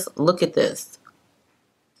see this? Look at this.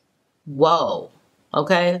 Whoa.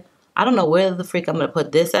 Okay? I don't know where the freak I'm going to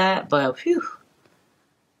put this at, but phew.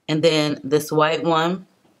 And then this white one.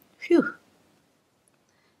 Phew.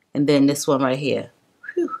 And then this one right here.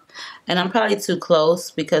 Whew. And I'm probably too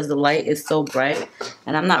close because the light is so bright.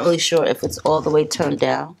 And I'm not really sure if it's all the way turned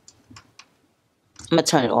down. I'm going to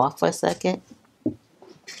turn it off for a second,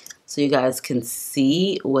 so you guys can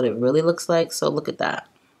see what it really looks like. So look at that.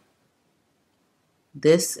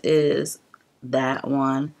 This is that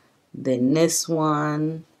one. Then this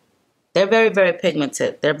one. They're very, very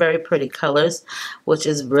pigmented. They're very pretty colors, which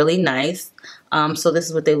is really nice. So this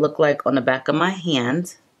is what they look like on the back of my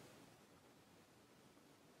hand.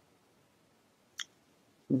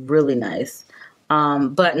 Really nice,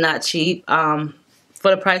 but not cheap. For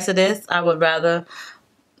the price of this, I would rather,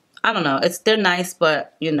 I don't know, they're nice,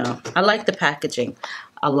 but you know, I like the packaging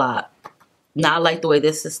a lot. Now I like the way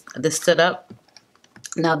this stood up.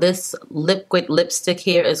 Now this liquid lipstick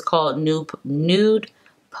here is called Nude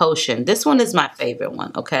Potion. This one is my favorite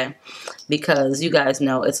one, okay, because you guys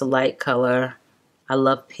know it's a light color. I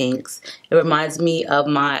love pinks. It reminds me of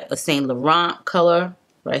my Saint Laurent color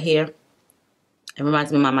right here. It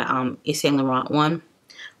reminds me of my Saint Laurent one,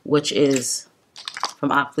 which is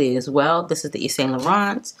from Octoly as well. This is the Saint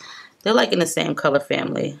Laurent. They're like in the same color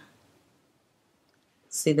family.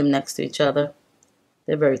 See them next to each other.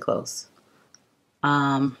 They're very close.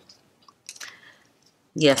 Yeah,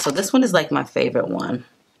 so this one is like my favorite one.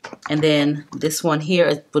 And then this one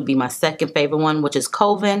here would be my second favorite one, which is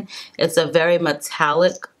Coven. It's a very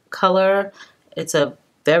metallic color. It's a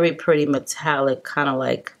very pretty metallic, kind of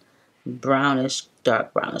like brownish,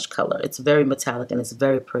 dark brownish color. It's very metallic and it's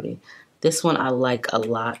very pretty. This one I like a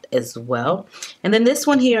lot as well. And then this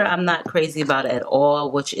one here, I'm not crazy about at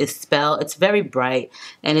all, which is Spell. It's very bright,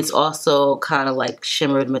 and it's also kind of like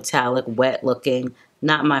shimmered metallic, wet looking.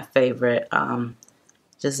 Not my favorite.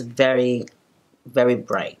 Just very, very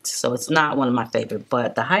bright. So it's not one of my favorite.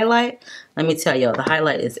 But the highlight, let me tell you, the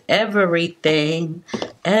highlight is everything.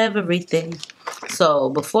 Everything. So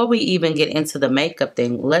before we even get into the makeup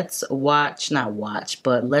thing, let's not watch,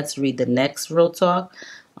 but let's read the next Real Talk.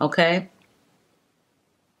 Okay?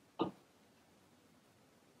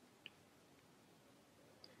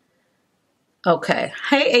 Okay.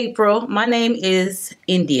 Hey, April. My name is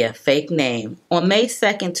India, fake name. On May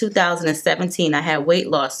 2nd, 2017, I had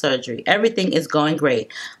weight loss surgery. Everything is going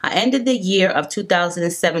great. I ended the year of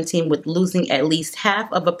 2017 with losing at least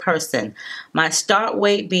half of a person. My start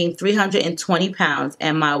weight being 320 pounds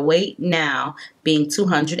and my weight now being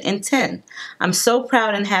 210. I'm so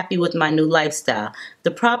proud and happy with my new lifestyle.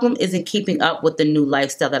 The problem isn't keeping up with the new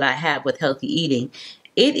lifestyle that I have with healthy eating.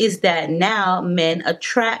 It is that now men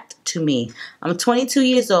attract to me. I'm 22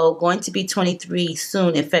 years old, going to be 23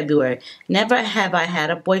 soon in February. Never have I had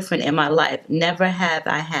a boyfriend in my life. Never have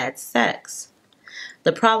I had sex.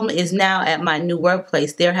 The problem is now at my new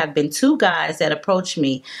workplace, there have been 2 guys that approach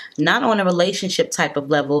me, not on a relationship type of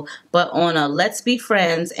level, but on a let's be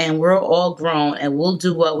friends and we're all grown and we'll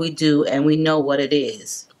do what we do and we know what it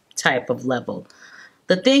is type of level.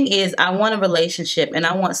 The thing is, I want a relationship and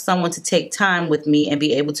I want someone to take time with me and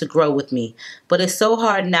be able to grow with me. But it's so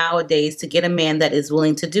hard nowadays to get a man that is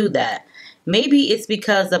willing to do that. Maybe it's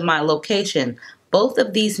because of my location. Both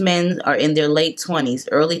of these men are in their late 20s,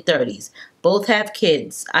 early 30s. Both have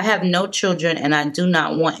kids. I have no children and I do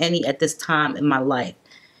not want any at this time in my life.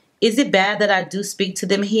 Is it bad that I do speak to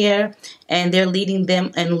them here and they're leading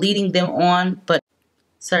them on? But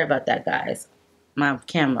sorry about that, guys. My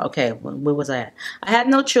camera. Okay, where was I at? I have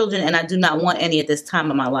no children and I do not want any at this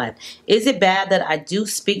time of my life. Is it bad that I do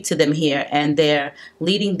speak to them here and they're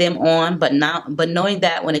leading them on, but knowing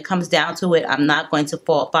that when it comes down to it, I'm not going to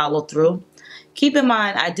follow through? Keep in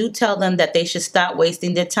mind, I do tell them that they should stop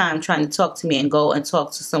wasting their time trying to talk to me and go and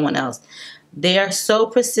talk to someone else. They are so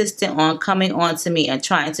persistent on coming on to me and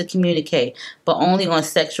trying to communicate, but only on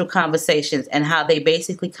sexual conversations and how they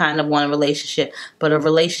basically kind of want a relationship, but a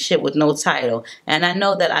relationship with no title. And I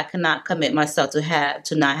know that I cannot commit myself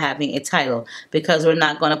to not having a title because I'm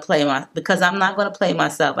not going to play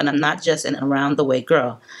myself and I'm not just an around the way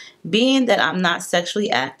girl. Being that I'm not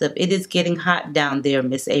sexually active, it is getting hot down there,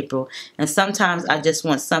 Miss April, and sometimes I just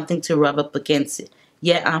want something to rub up against it.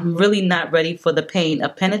 Yet I'm really not ready for the pain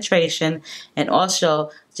of penetration, and also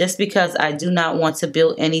just because I do not want to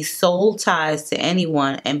build any soul ties to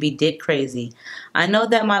anyone and be dick crazy. I know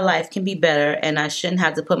that my life can be better and I shouldn't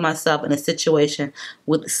have to put myself in a situation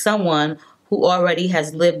with someone who already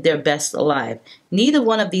has lived their best life. Neither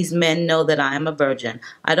one of these men know that I am a virgin.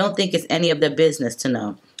 I don't think it's any of their business to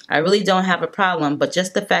know. I really don't have a problem, but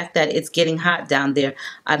just the fact that it's getting hot down there.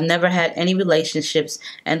 I've never had any relationships,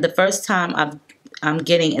 and the first time I'm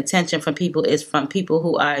getting attention from people is from people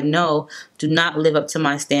who I know do not live up to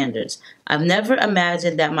my standards. I've never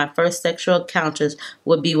imagined that my first sexual encounters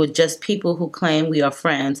would be with just people who claim we are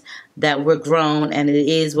friends, that we're grown and it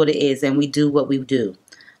is what it is and we do what we do.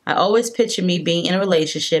 I always picture me being in a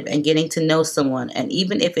relationship and getting to know someone, and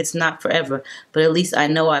even if it's not forever, but at least I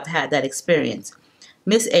know I've had that experience.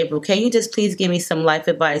 Miss April, can you just please give me some life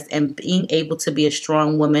advice and being able to be a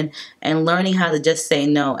strong woman and learning how to just say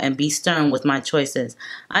no and be stern with my choices?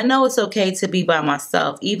 I know it's okay to be by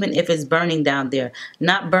myself, even if it's burning down there,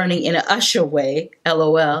 not burning in an Usher way,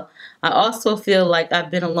 LOL. I also feel like I've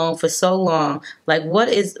been alone for so long, like what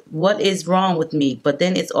is wrong with me? But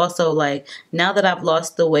then it's also like, now that I've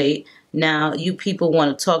lost the weight, now you people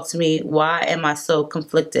want to talk to me. Why am I so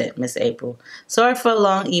conflicted, Miss April? Sorry for a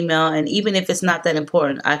long email, and even if it's not that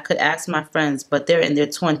important, I could ask my friends, but they're in their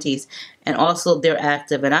 20s and also they're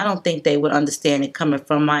active, and I don't think they would understand it coming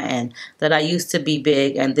from my end, that I used to be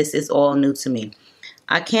big and this is all new to me.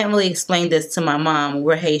 I can't really explain this to my mom.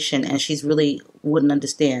 We're Haitian and she's really wouldn't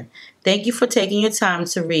understand. Thank you for taking your time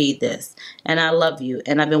to read this. And I love you.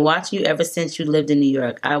 And I've been watching you ever since you lived in New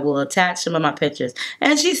York. I will attach some of my pictures.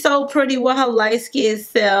 And she's so pretty with her light-skinned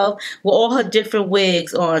self, with all her different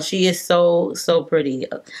wigs on. She is so, so pretty.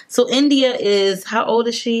 So India is, how old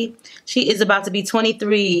is she? She is about to be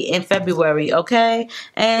 23 in February, okay?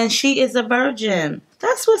 And she is a virgin.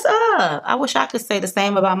 That's what's up. I wish I could say the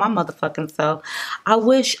same about my motherfucking self. I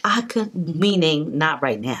wish I could, meaning not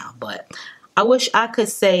right now, but I wish I could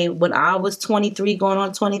say when I was 22 going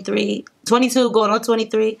on 23,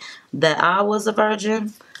 that I was a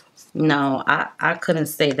virgin. No, I couldn't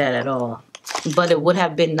say that at all. But it would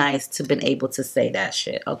have been nice to been able to say that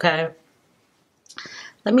shit, okay?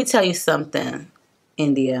 Let me tell you something,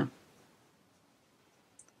 India.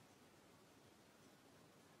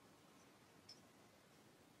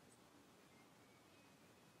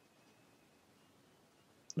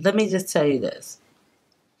 Let me just tell you this.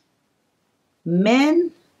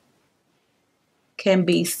 Men can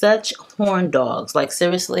be such horn dogs. Like,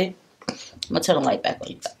 seriously. I'm going to turn the light back on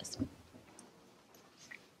you guys.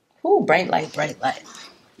 Ooh, bright light, bright light.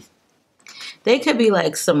 They could be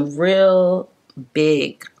like some real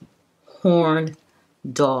big horn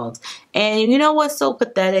dogs. And you know what's so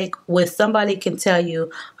pathetic? When somebody can tell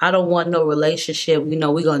you, I don't want no relationship, you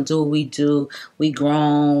know, we're going to do what we do, we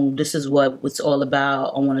grown, this is what it's all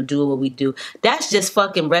about, I want to do what we do. That's just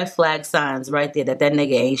fucking red flag signs right there that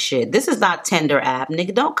nigga ain't shit. This is not Tinder app,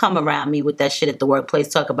 nigga. Don't come around me with that shit at the workplace.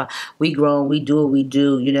 Talk about we grown, we do what we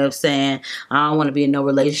do, you know what I'm saying? I don't want to be in no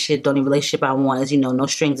relationship. The only relationship I want is, you know, no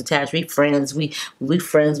strings attached. We friends, we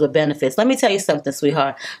friends with benefits. Let me tell you something,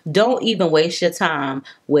 sweetheart. Don't even waste your time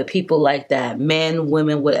with people like that, men,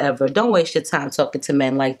 women, whatever. Don't waste your time talking to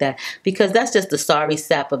men like that, because that's just a sorry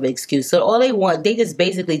sap of an excuse. So all they want, they just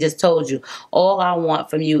basically just told you, all I want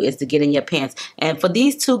from you is to get in your pants. And for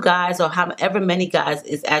these two guys, or however many guys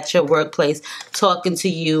is at your workplace talking to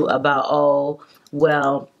you about, oh,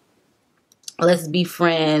 well, let's be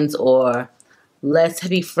friends, or let's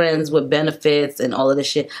be friends with benefits and all of this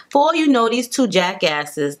shit. For all you know, these two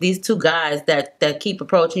jackasses, these two guys that keep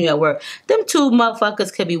approaching you at work, them two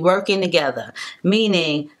motherfuckers could be working together.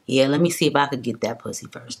 Meaning, yeah, let me see if I could get that pussy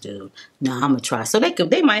first, dude. No, I'm gonna try. So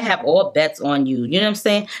they might have all bets on you. You know what I'm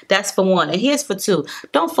saying? That's for one. And here's for two.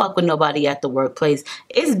 Don't fuck with nobody at the workplace.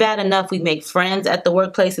 It's bad enough we make friends at the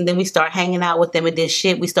workplace and then we start hanging out with them and this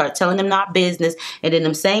shit. We start telling them our business. And then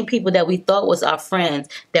them same people that we thought was our friends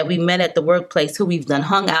that we met at the workplace, who we've done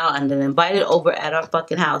hung out and then invited over at our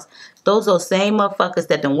fucking house, those are same motherfuckers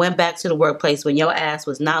that then went back to the workplace when your ass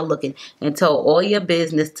was not looking and told all your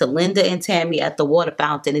business to Linda and Tammy at the water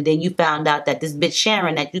fountain. And then you found out that this bitch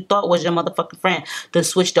Sharon that you thought was your motherfucking friend done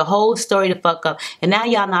switched the whole story to fuck up. And now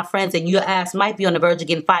y'all not friends and your ass might be on the verge of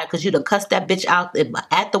getting fired because you done cussed that bitch out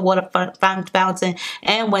at the water fountain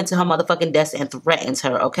and went to her motherfucking desk and threatened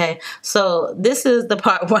her, okay? So this is the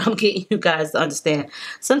part where I'm getting you guys to understand.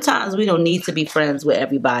 Sometimes we don't need to be friends with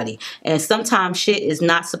everybody. And sometimes shit is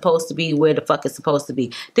not supposed to be where the fuck it's supposed to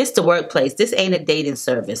be. This the workplace. This ain't a dating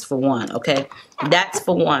service, for one, okay? That's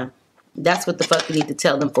for one. That's what the fuck you need to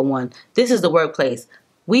tell them, for one. This is the workplace.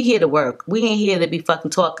 We here to work. We ain't here to be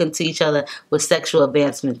fucking talking to each other with sexual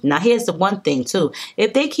advancement. Now, here's the one thing, too.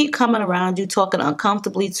 If they keep coming around you, talking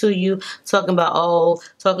uncomfortably to you, talking about, oh,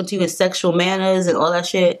 talking to you in sexual manners and all that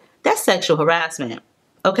shit, that's sexual harassment,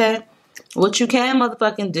 okay? What you can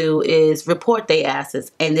motherfucking do is report their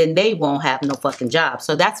asses, and then they won't have no fucking job.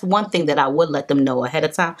 So that's one thing that I would let them know ahead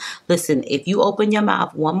of time. Listen, if you open your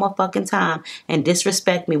mouth one more fucking time and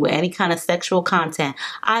disrespect me with any kind of sexual content,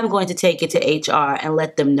 I'm going to take it to HR and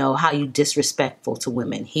let them know how you disrespectful to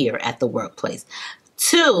women here at the workplace.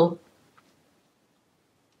 Two,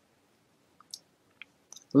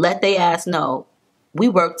 let they ass know we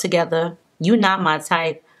work together. You not my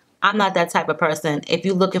type. I'm not that type of person. If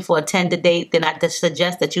you're looking for a tender date, then I just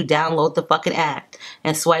suggest that you download the fucking app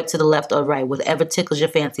and swipe to the left or right, whatever tickles your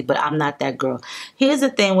fancy, but I'm not that girl. Here's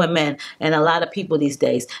the thing with men and a lot of people these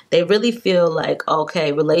days. They really feel like,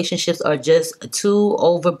 okay, relationships are just too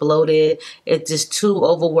over bloated. It's just too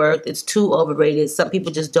overworked. It's too overrated. Some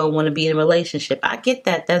people just don't want to be in a relationship. I get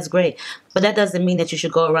that. That's great. But that doesn't mean that you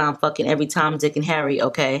should go around fucking every Tom, Dick, and Harry,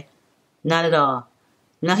 okay? Not at all.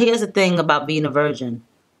 Now, here's the thing about being a virgin.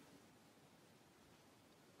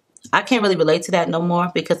 I can't really relate to that no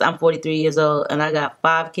more because I'm 43 years old and I got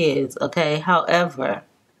 5 kids, okay? However,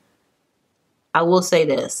 I will say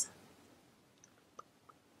this.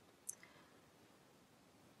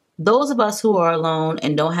 Those of us who are alone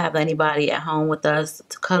and don't have anybody at home with us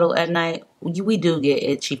to cuddle at night, we do get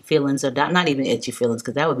itchy feelings, or not even itchy feelings,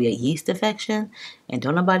 because that would be a yeast infection and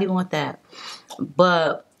don't nobody want that.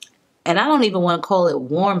 But, and I don't even want to call it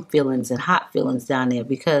warm feelings and hot feelings down there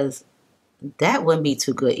because that wouldn't be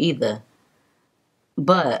too good either.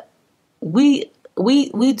 But we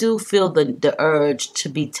do feel the urge to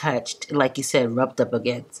be touched, like you said, rubbed up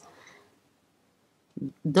against.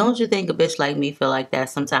 Don't you think a bitch like me feel like that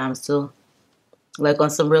sometimes too? Like on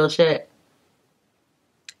some real shit.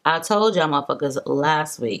 I told y'all motherfuckers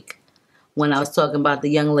last week when I was talking about the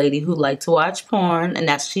young lady who liked to watch porn and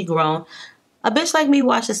that she grown. A bitch like me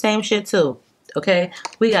watch the same shit too. Okay?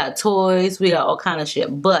 We got toys. We got all kind of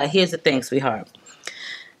shit. But here's the thing, sweetheart.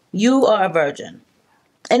 You are a virgin.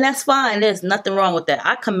 And that's fine. There's nothing wrong with that.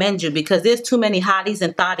 I commend you because there's too many hotties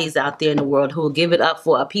and thotties out there in the world who will give it up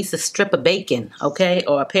for a piece of strip of bacon, okay?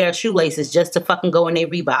 Or a pair of shoelaces just to fucking go in their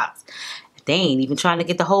Reeboks. They ain't even trying to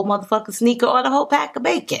get the whole motherfucking sneaker or the whole pack of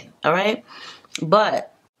bacon, all right?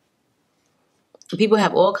 But people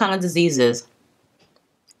have all kind of diseases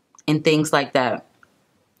and things like that.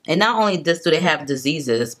 And not only do they have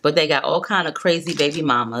diseases, but they got all kind of crazy baby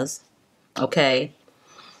mamas, okay?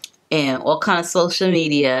 And all kind of social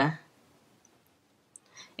media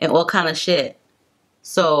and all kind of shit.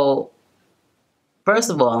 So, first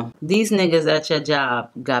of all, these niggas at your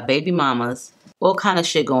job got baby mamas, all kind of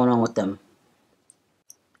shit going on with them.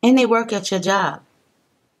 And they work at your job.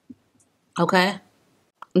 Okay?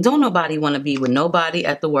 Don't nobody want to be with nobody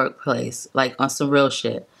at the workplace, like on some real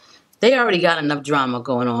shit. They already got enough drama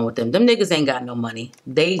going on with them. Them niggas ain't got no money.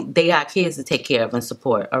 They got kids to take care of and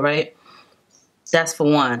support, all right? That's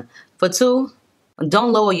for one. For two,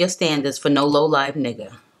 don't lower your standards for no low-life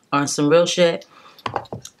nigga. On some real shit,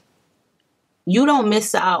 you don't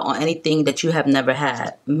miss out on anything that you have never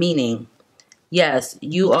had. Meaning, yes,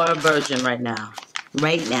 you are a virgin right now.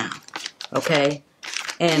 Right now. Okay?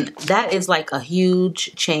 And that is like a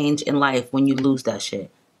huge change in life when you lose that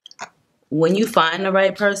shit. When you find the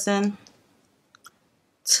right person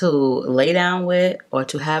to lay down with or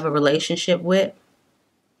to have a relationship with,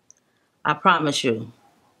 I promise you,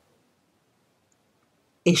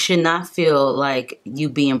 it should not feel like you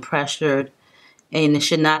being pressured, and it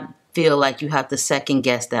should not feel like you have to second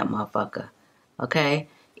guess that motherfucker. Okay?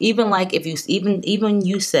 Even like if you even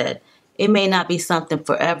you said it may not be something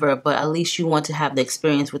forever, but at least you want to have the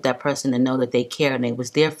experience with that person and know that they care and they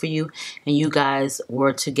was there for you and you guys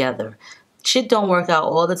were together. Shit don't work out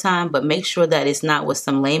all the time, but make sure that it's not with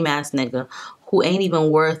some lame ass nigga who ain't even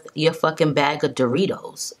worth your fucking bag of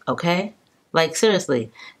Doritos. Okay? Like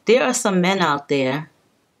seriously, there are some men out there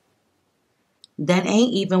that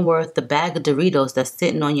ain't even worth the bag of Doritos that's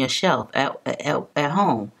sitting on your shelf at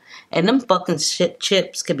home. And them fucking shit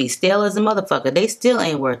chips could be stale as a motherfucker. They still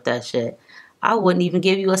ain't worth that shit. I wouldn't even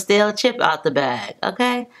give you a stale chip out the bag,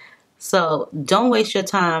 okay? So don't waste your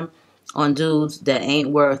time on dudes that ain't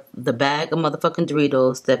worth the bag of motherfucking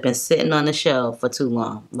Doritos that been sitting on the shelf for too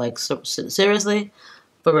long. Like, seriously?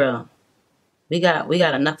 For real. We got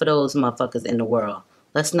enough of those motherfuckers in the world.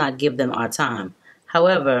 Let's not give them our time.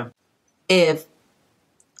 However, if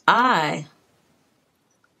I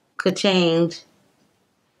could change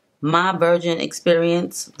my virgin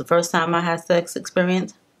experience, the first time I had sex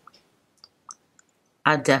experience,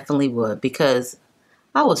 I definitely would, because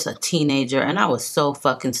I was a teenager and I was so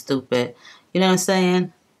fucking stupid. You know what I'm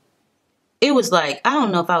saying? It was like, I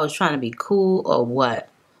don't know if I was trying to be cool or what,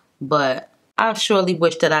 but I surely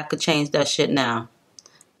wish that I could change that shit now.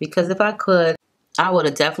 Because if I could, I would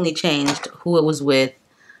have definitely changed who it was with,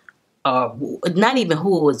 or not even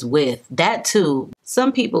who it was with. That too.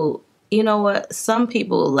 Some people, you know what? Some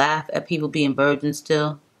people laugh at people being virgins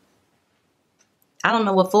still. I don't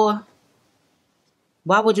know what for.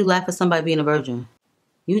 Why would you laugh at somebody being a virgin?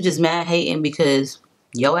 You just mad hating because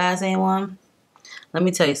your ass ain't one? Let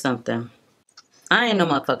me tell you something. I ain't no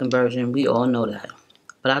motherfucking virgin. We all know that.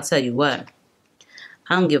 But I'll tell you what.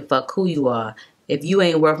 I don't give a fuck who you are. If you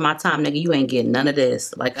ain't worth my time, nigga, you ain't getting none of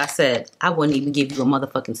this. Like I said, I wouldn't even give you a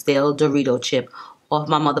motherfucking stale Dorito chip off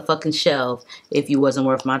my motherfucking shelf if you wasn't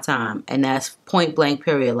worth my time. And that's point blank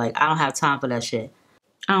period. Like, I don't have time for that shit.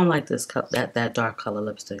 I don't like this that dark color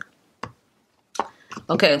lipstick.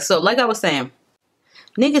 Okay, so like I was saying,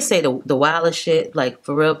 niggas say the wildest shit, like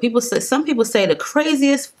for real. Some people say the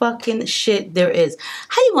craziest fucking shit there is.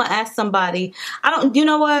 How you gonna ask somebody? You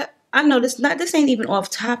know what? I know this ain't even off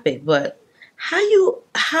topic, but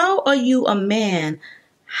how are you a man?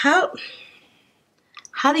 How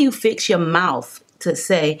do you fix your mouth to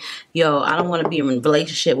say, yo, I don't want to be in a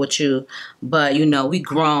relationship with you, but you know, we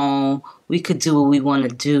grown, we could do what we want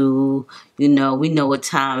to do, you know, we know what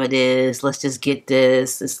time it is, let's just get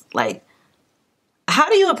this. It's like, how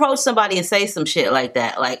do you approach somebody and say some shit like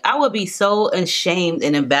that? Like, I would be so ashamed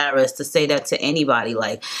and embarrassed to say that to anybody.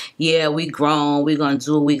 Like, yeah, we grown, we gonna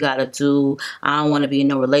do what we gotta do. I don't want to be in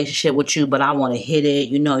no relationship with you, but I want to hit it.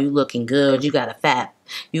 You know, you looking good. You got a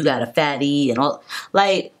fatty and all.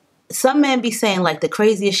 Like, some men be saying like the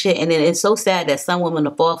craziest shit, and then it's so sad that some women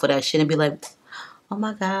will fall for that shit and be like, oh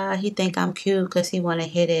my God, he think I'm cute because he want to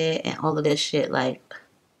hit it and all of this shit. Like,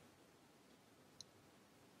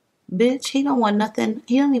 bitch, he don't want nothing.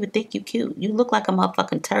 He don't even think you cute. You look like a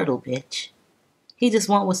motherfucking turtle, bitch. He just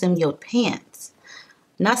want what's in your pants.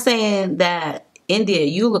 Not saying that India,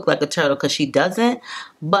 you look like a turtle because she doesn't.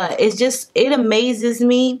 But it amazes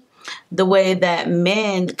me the way that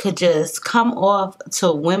men could just come off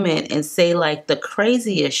to women and say like the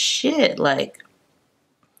craziest shit. Like,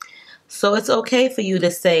 so it's okay for you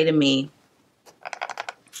to say to me,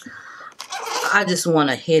 I just want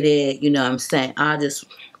to hit it. You know what I'm saying?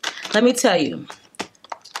 Let me tell you,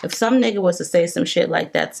 if some nigga was to say some shit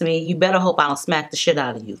like that to me, you better hope I don't smack the shit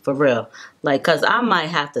out of you, for real. Like, cause I might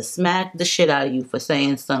have to smack the shit out of you for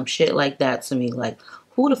saying some shit like that to me. Like,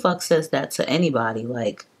 who the fuck says that to anybody?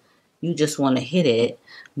 Like, you just want to hit it,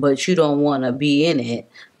 but you don't want to be in it.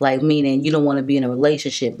 Like, meaning you don't want to be in a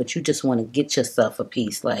relationship, but you just want to get yourself a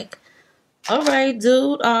piece. Like, all right,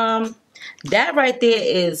 dude. That right there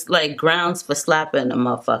is like grounds for slapping a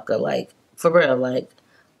motherfucker. Like, for real. Like,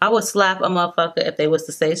 I would slap a motherfucker if they was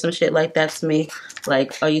to say some shit like that to me.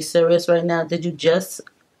 Like, are you serious right now? Did you just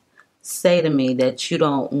say to me that you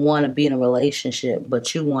don't want to be in a relationship,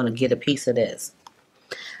 but you want to get a piece of this?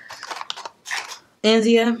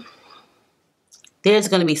 India, there's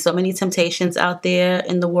going to be so many temptations out there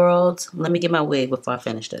in the world. Let me get my wig before I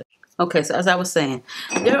finish this. Okay, so as I was saying,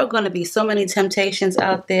 there are going to be so many temptations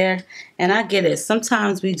out there, and I get it.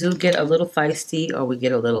 Sometimes we do get a little feisty, or we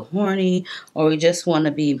get a little horny, or we just want,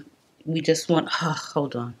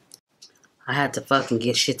 hold on. I had to fucking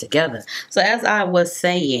get shit together. So as I was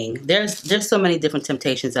saying, there's so many different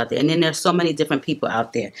temptations out there, and then there's so many different people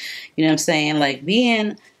out there. You know what I'm saying? Like,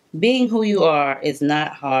 being who you are is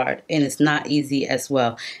not hard, and it's not easy as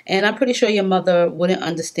well. And I'm pretty sure your mother wouldn't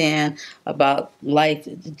understand about life,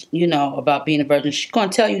 you know, about being a virgin. She's going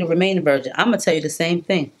to tell you to remain a virgin. I'm going to tell you the same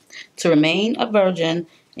thing. To remain a virgin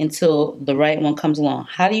until the right one comes along.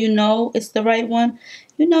 How do you know it's the right one?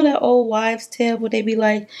 You know that old wives' tale where they be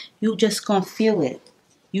like, you just going to feel it.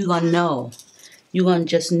 You going to know. You going to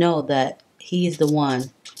just know that he is the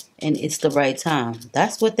one and it's the right time.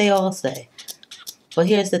 That's what they all say. But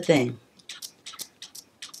here's the thing.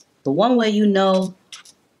 The one way you know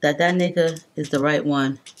that nigga is the right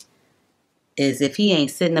one is if he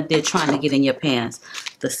ain't sitting up there trying to get in your pants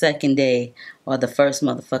the second day or the first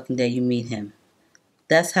motherfucking day you meet him.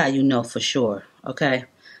 That's how you know for sure, okay?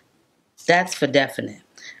 That's for definite.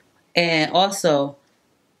 And also,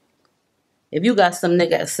 if you got some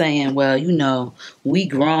nigga saying, well, you know, we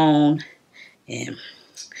grown and,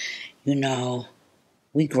 you know,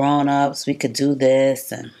 we grown ups, we could do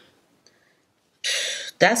this, and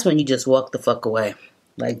that's when you just walk the fuck away.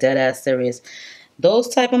 Like, dead ass serious. Those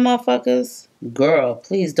type of motherfuckers, girl,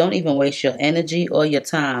 please don't even waste your energy or your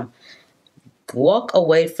time. Walk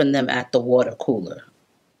away from them at the water cooler.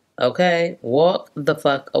 Okay? Walk the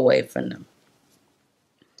fuck away from them.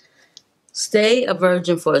 Stay a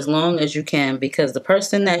virgin for as long as you can, because the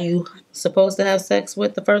person that you supposed to have sex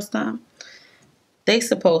with the first time, they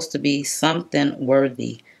supposed to be something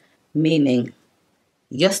worthy, meaning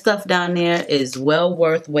your stuff down there is well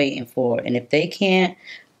worth waiting for. And if they can't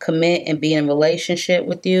commit and be in a relationship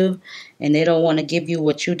with you and they don't want to give you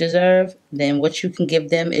what you deserve, then what you can give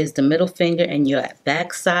them is the middle finger and your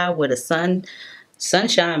backside where the sun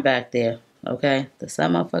shine back there. Okay? The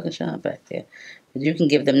sun motherfucking shine back there. But you can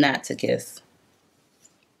give them that to kiss.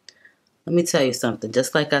 Let me tell you something.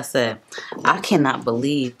 Just like I said, I cannot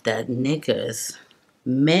believe that niggas,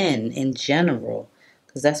 men in general,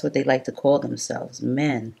 because that's what they like to call themselves,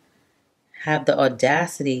 men, have the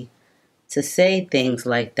audacity to say things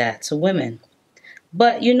like that to women.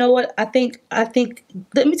 But you know what? I think,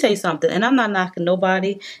 let me tell you something, and I'm not knocking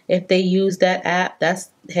nobody if they use that app. That's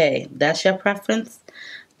your preference.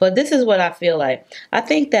 But this is what I feel like. I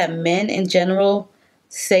think that men in general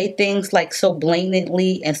say things like so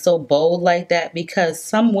blatantly and so bold like that because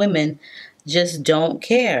some women just don't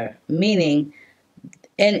care. Meaning,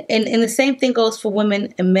 and the same thing goes for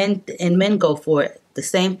women and men go for it. The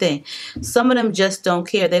same thing. Some of them just don't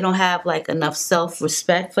care. They don't have like enough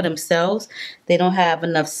self-respect for themselves. They don't have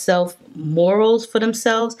enough self-morals for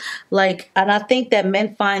themselves. Like, and I think that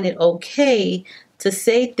men find it okay to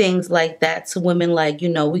say things like that to women, like, you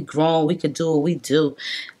know, we grown, we could do what we do.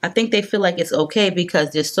 I think they feel like it's okay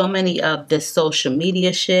because there's so many of this social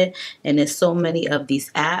media shit and there's so many of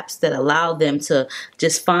these apps that allow them to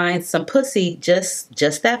just find some pussy just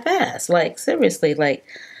that fast. Like, seriously, like,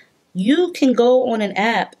 you can go on an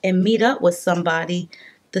app and meet up with somebody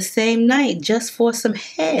the same night just for some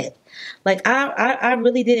head. Like, I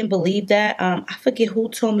really didn't believe that. I forget who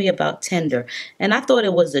told me about Tinder, and I thought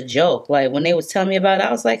it was a joke. Like, when they was telling me about it,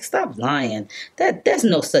 I was like, stop lying. There's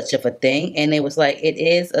no such of a thing. And it was like, it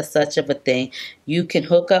is a such of a thing. You can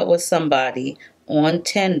hook up with somebody on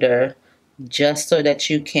Tinder just so that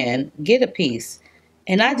you can get a piece.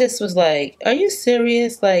 And I just was like, are you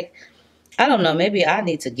serious? Like, I don't know, maybe I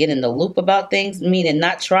need to get in the loop about things, meaning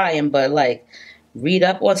not trying, but like read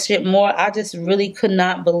up on shit more, I just really could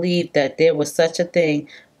not believe that there was such a thing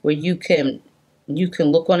where you can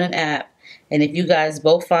look on an app, and if you guys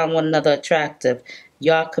both find one another attractive,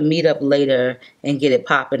 y'all can meet up later and get it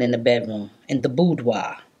popping in the bedroom, in the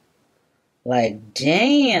boudoir. Like,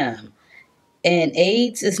 damn. And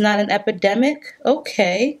AIDS is not an epidemic?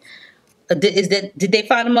 Okay. Did they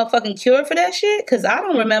find a motherfucking cure for that shit? Because I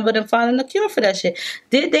don't remember them finding a cure for that shit.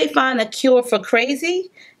 Did they find a cure for crazy?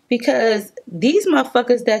 Because these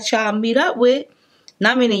motherfuckers that y'all meet up with,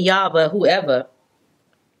 not meaning y'all, but whoever,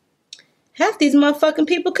 half these motherfucking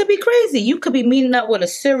people could be crazy. You could be meeting up with a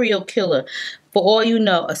serial killer. For all you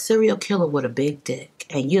know, a serial killer with a big dick.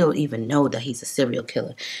 And you don't even know that he's a serial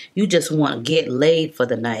killer. You just want to get laid for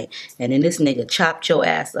the night. And then this nigga chopped your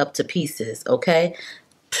ass up to pieces, okay?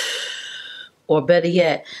 Or better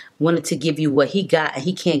yet, wanted to give you what he got and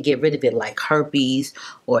he can't get rid of it, like herpes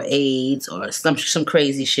or AIDS or some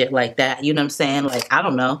crazy shit like that. You know what I'm saying? Like, I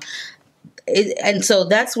don't know. And so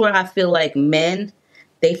that's where I feel like men,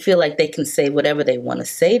 they feel like they can say whatever they want to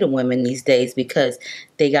say to women these days because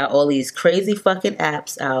they got all these crazy fucking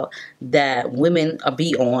apps out that women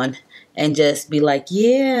be on and just be like,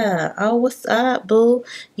 yeah, oh, what's up, boo?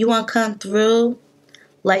 You want to come through?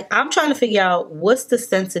 Like, I'm trying to figure out what's the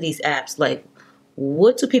sense of these apps. Like,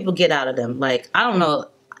 what do people get out of them? Like, I don't know.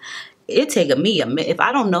 It take me a minute. If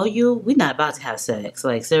I don't know you, we're not about to have sex.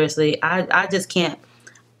 Like, seriously, I just can't.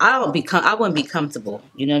 I wouldn't be comfortable.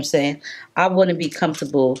 You know what I'm saying? I wouldn't be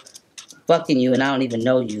comfortable fucking you and I don't even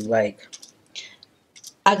know you. Like,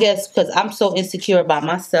 I guess because I'm so insecure about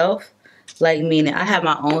myself. Like, meaning I have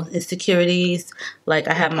my own insecurities. Like,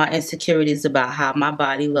 I have my insecurities about how my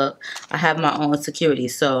body look. I have my own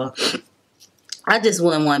insecurities. So I just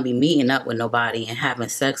wouldn't want to be meeting up with nobody and having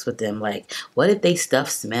sex with them. Like, what if they stuff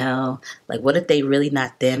smell? Like, what if they really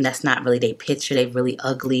not them? That's not really their picture. They really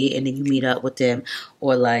ugly. And then you meet up with them.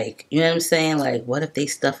 Or like, you know what I'm saying? Like, what if they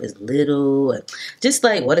stuff is little? Or just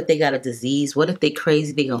like, what if they got a disease? What if they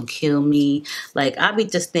crazy? They gonna kill me? Like, I be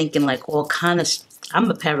just thinking like all kind of I'm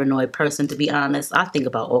a paranoid person, to be honest. I think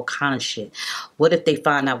about all kind of shit. What if they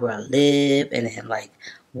find out where I live? And then like,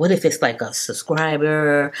 what if it's like a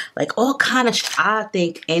subscriber? Like all kind of I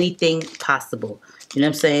think anything possible. You know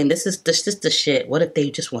what I'm saying? This is the shit. What if they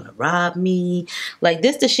just want to rob me? Like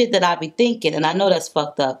this the shit that I be thinking. And I know that's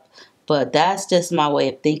fucked up. But that's just my way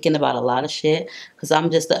of thinking about a lot of shit. Because I'm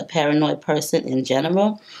just a paranoid person in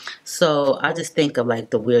general. So I just think of like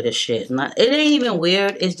the weirdest shit. And it ain't even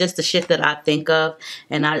weird. It's just the shit that I think of.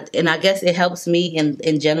 And I guess it helps me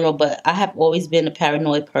in general. But I have always been a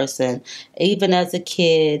paranoid person. Even as a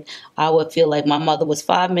kid, I would feel like my mother was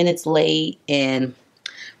 5 minutes late. And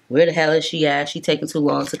where the hell is she at? She taking too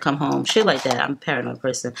long to come home. Shit like that. I'm a paranoid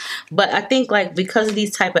person. But I think like because of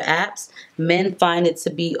these type of apps, men find it to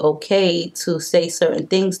be okay to say certain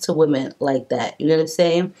things to women like that. You know what I'm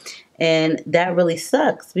saying? And that really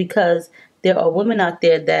sucks because there are women out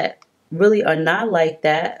there that really are not like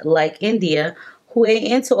that, like India, who ain't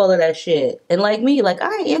into all of that shit. And like me, like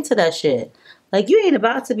I ain't into that shit. Like, you ain't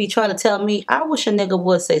about to be trying to tell me, I wish a nigga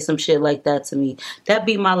would say some shit like that to me. That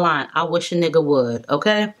be my line. I wish a nigga would,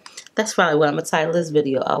 okay? That's probably what I'm going to title this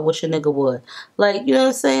video. I wish a nigga would. Like, you know what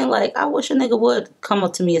I'm saying? Like, I wish a nigga would come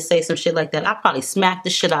up to me and say some shit like that. I'd probably smack the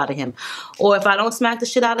shit out of him. Or if I don't smack the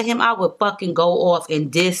shit out of him, I would fucking go off and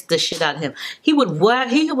diss the shit out of him. He would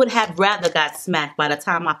have rather got smacked by the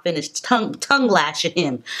time I finished tongue lashing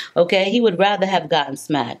him, okay? He would rather have gotten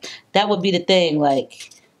smacked. That would be the thing,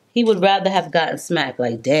 like... He would rather have gotten smacked.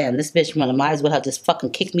 Like, damn, this bitch might as well have just fucking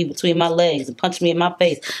kicked me between my legs and punched me in my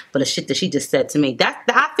face for the shit that she just said to me.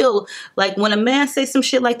 I feel like when a man says some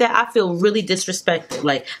shit like that, I feel really disrespected.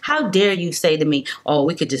 Like, how dare you say to me, oh,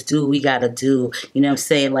 we could just do what we gotta do. You know what I'm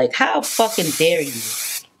saying? Like, how fucking dare you?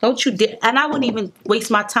 Don't you dare. And I wouldn't even waste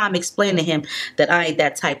my time explaining to him that I ain't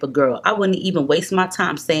that type of girl. I wouldn't even waste my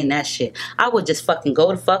time saying that shit. I would just fucking go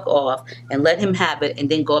the fuck off and let him have it and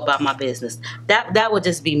then go about my business. That would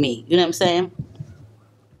just be me. You know what I'm saying?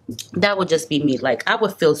 That would just be me. Like, I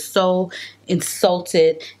would feel so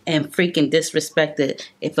insulted and freaking disrespected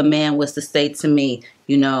if a man was to say to me,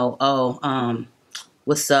 you know, oh,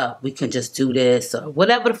 what's up? We can just do this or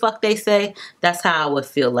whatever the fuck they say. That's how I would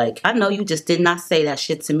feel. Like, I know you just did not say that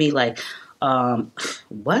shit to me. Like,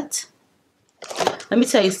 what? Let me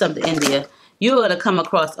tell you something, India. You're going to come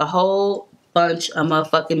across a whole bunch of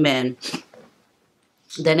motherfucking men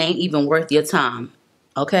that ain't even worth your time.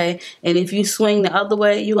 Okay? And if you swing the other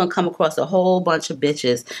way, you're going to come across a whole bunch of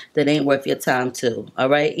bitches that ain't worth your time too. All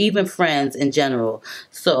right? Even friends in general.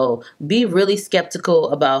 So be really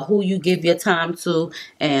skeptical about who you give your time to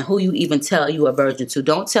and who you even tell you a virgin to.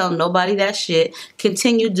 Don't tell nobody that shit.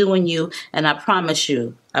 Continue doing you. And I promise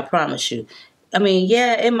you, I mean,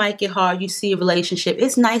 yeah, it might get hard. You see a relationship.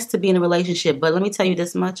 It's nice to be in a relationship. But let me tell you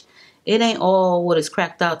this much. It ain't all what it's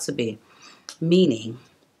cracked out to be. Meaning,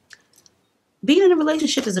 being in a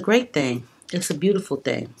relationship is a great thing. It's a beautiful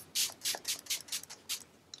thing.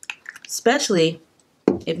 Especially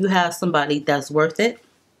if you have somebody that's worth it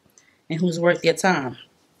and who's worth your time.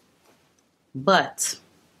 But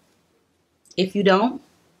if you don't,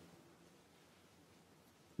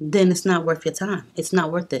 then it's not worth your time. It's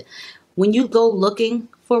not worth it. When you go looking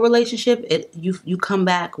for a relationship, you come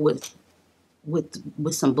back with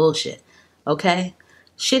some bullshit. Okay?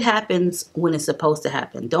 Shit happens when it's supposed to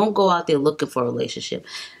happen. Don't go out there looking for a relationship.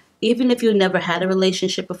 Even if you never had a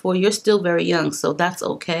relationship before, you're still very young, so that's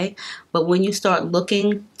okay. But when you start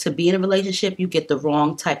looking to be in a relationship, you get the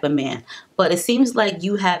wrong type of man. But it seems like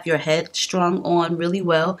you have your head strung on really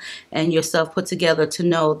well and yourself put together to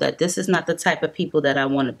know that this is not the type of people that I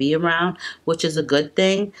want to be around, which is a good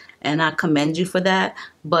thing, and I commend you for that.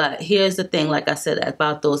 But here's the thing, like I said,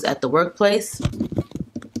 about those at the workplace.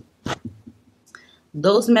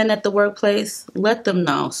 Those men at the workplace, let them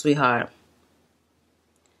know, sweetheart.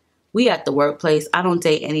 We at the workplace. I don't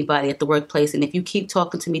date anybody at the workplace. And if you keep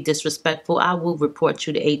talking to me disrespectful, I will report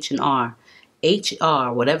you to H&R.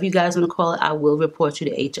 HR, whatever you guys want to call it, I will report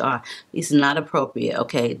you to HR. It's not appropriate,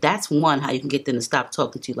 okay? That's one, how you can get them to stop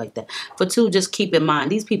talking to you like that. For two, just keep in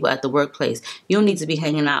mind, these people at the workplace, you don't need to be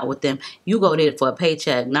hanging out with them. You go there for a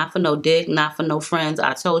paycheck, not for no dick, not for no friends.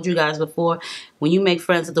 I told you guys before, when you make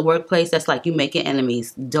friends at the workplace, that's like you making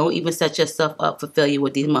enemies. Don't even set yourself up for failure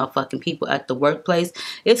with these motherfucking people at the workplace.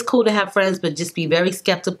 It's cool to have friends, but just be very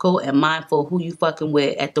skeptical and mindful who you fucking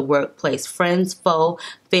with at the workplace. Friends, foe,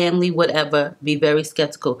 family, whatever, be very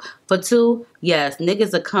skeptical. For two, yes,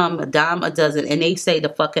 niggas will come a dime a dozen and they say the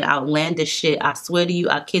fucking outlandish shit. I swear to you,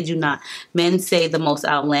 I kid you not. Men say the most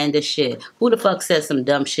outlandish shit. Who the fuck says some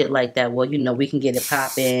dumb shit like that? Well, you know, we can get it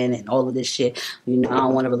poppin' and all of this shit. You know, I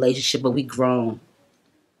don't want a relationship, but we grown.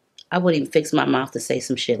 I wouldn't even fix my mouth to say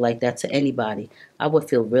some shit like that to anybody. I would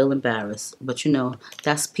feel real embarrassed. But you know,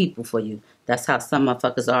 that's people for you. That's how some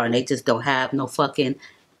motherfuckers are, and they just don't have no fucking,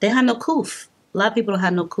 they have no coof. A lot of people don't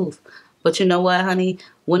have no coof. But you know what, honey?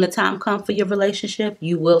 When the time comes for your relationship,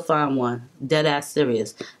 you will find one. Dead ass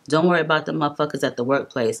serious. Don't worry about the motherfuckers at the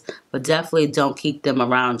workplace, but definitely don't keep them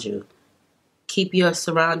around you. Keep your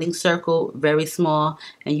surrounding circle very small,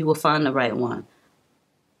 and you will find the right one.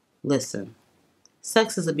 Listen,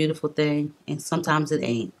 sex is a beautiful thing, and sometimes it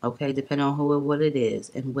ain't, okay? Depending on what it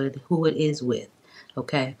is and who it is with,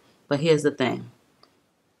 okay? But here's the thing.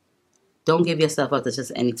 Don't give yourself up to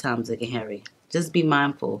just any Tom, Dick, and Harry. Just be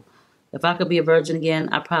mindful. If I could be a virgin again,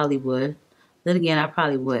 I probably would. Then again, I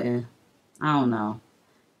probably wouldn't. I don't know.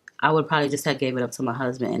 I would probably just have gave it up to my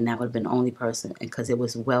husband, and that would have been the only person, because it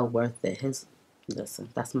was well worth it. Listen,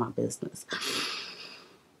 that's my business.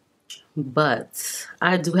 But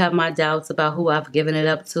I do have my doubts about who I've given it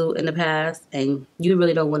up to in the past, and you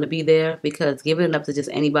really don't want to be there, because giving it up to just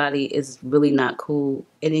anybody is really not cool,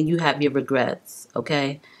 and then you have your regrets,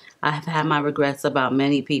 okay? I have had my regrets about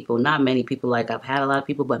many people. Not many people like I've had a lot of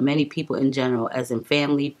people, but many people in general, as in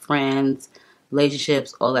family, friends,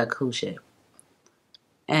 relationships, all that cool shit.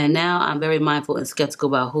 And now I'm very mindful and skeptical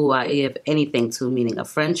about who I give anything to, meaning a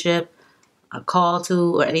friendship, a call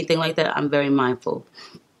to, or anything like that. I'm very mindful.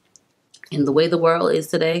 And the way the world is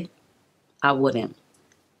today, I wouldn't.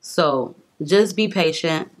 So just be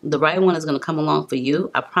patient. The right one is going to come along for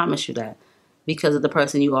you. I promise you that, because of the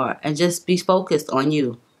person you are. And just be focused on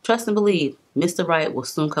you. Trust and believe. Mr. Right will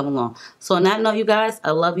soon come along. So on that note, you guys, I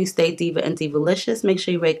love you. Stay diva and divalicious. Make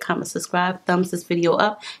sure you rate, comment, subscribe, thumbs this video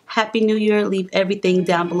up. Happy New Year. Leave everything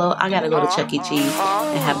down below. I got to go to Chuck E. Cheese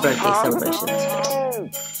and have birthday celebrations.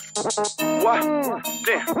 What?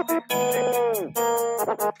 Damn.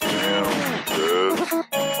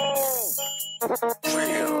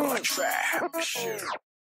 Real trap shit.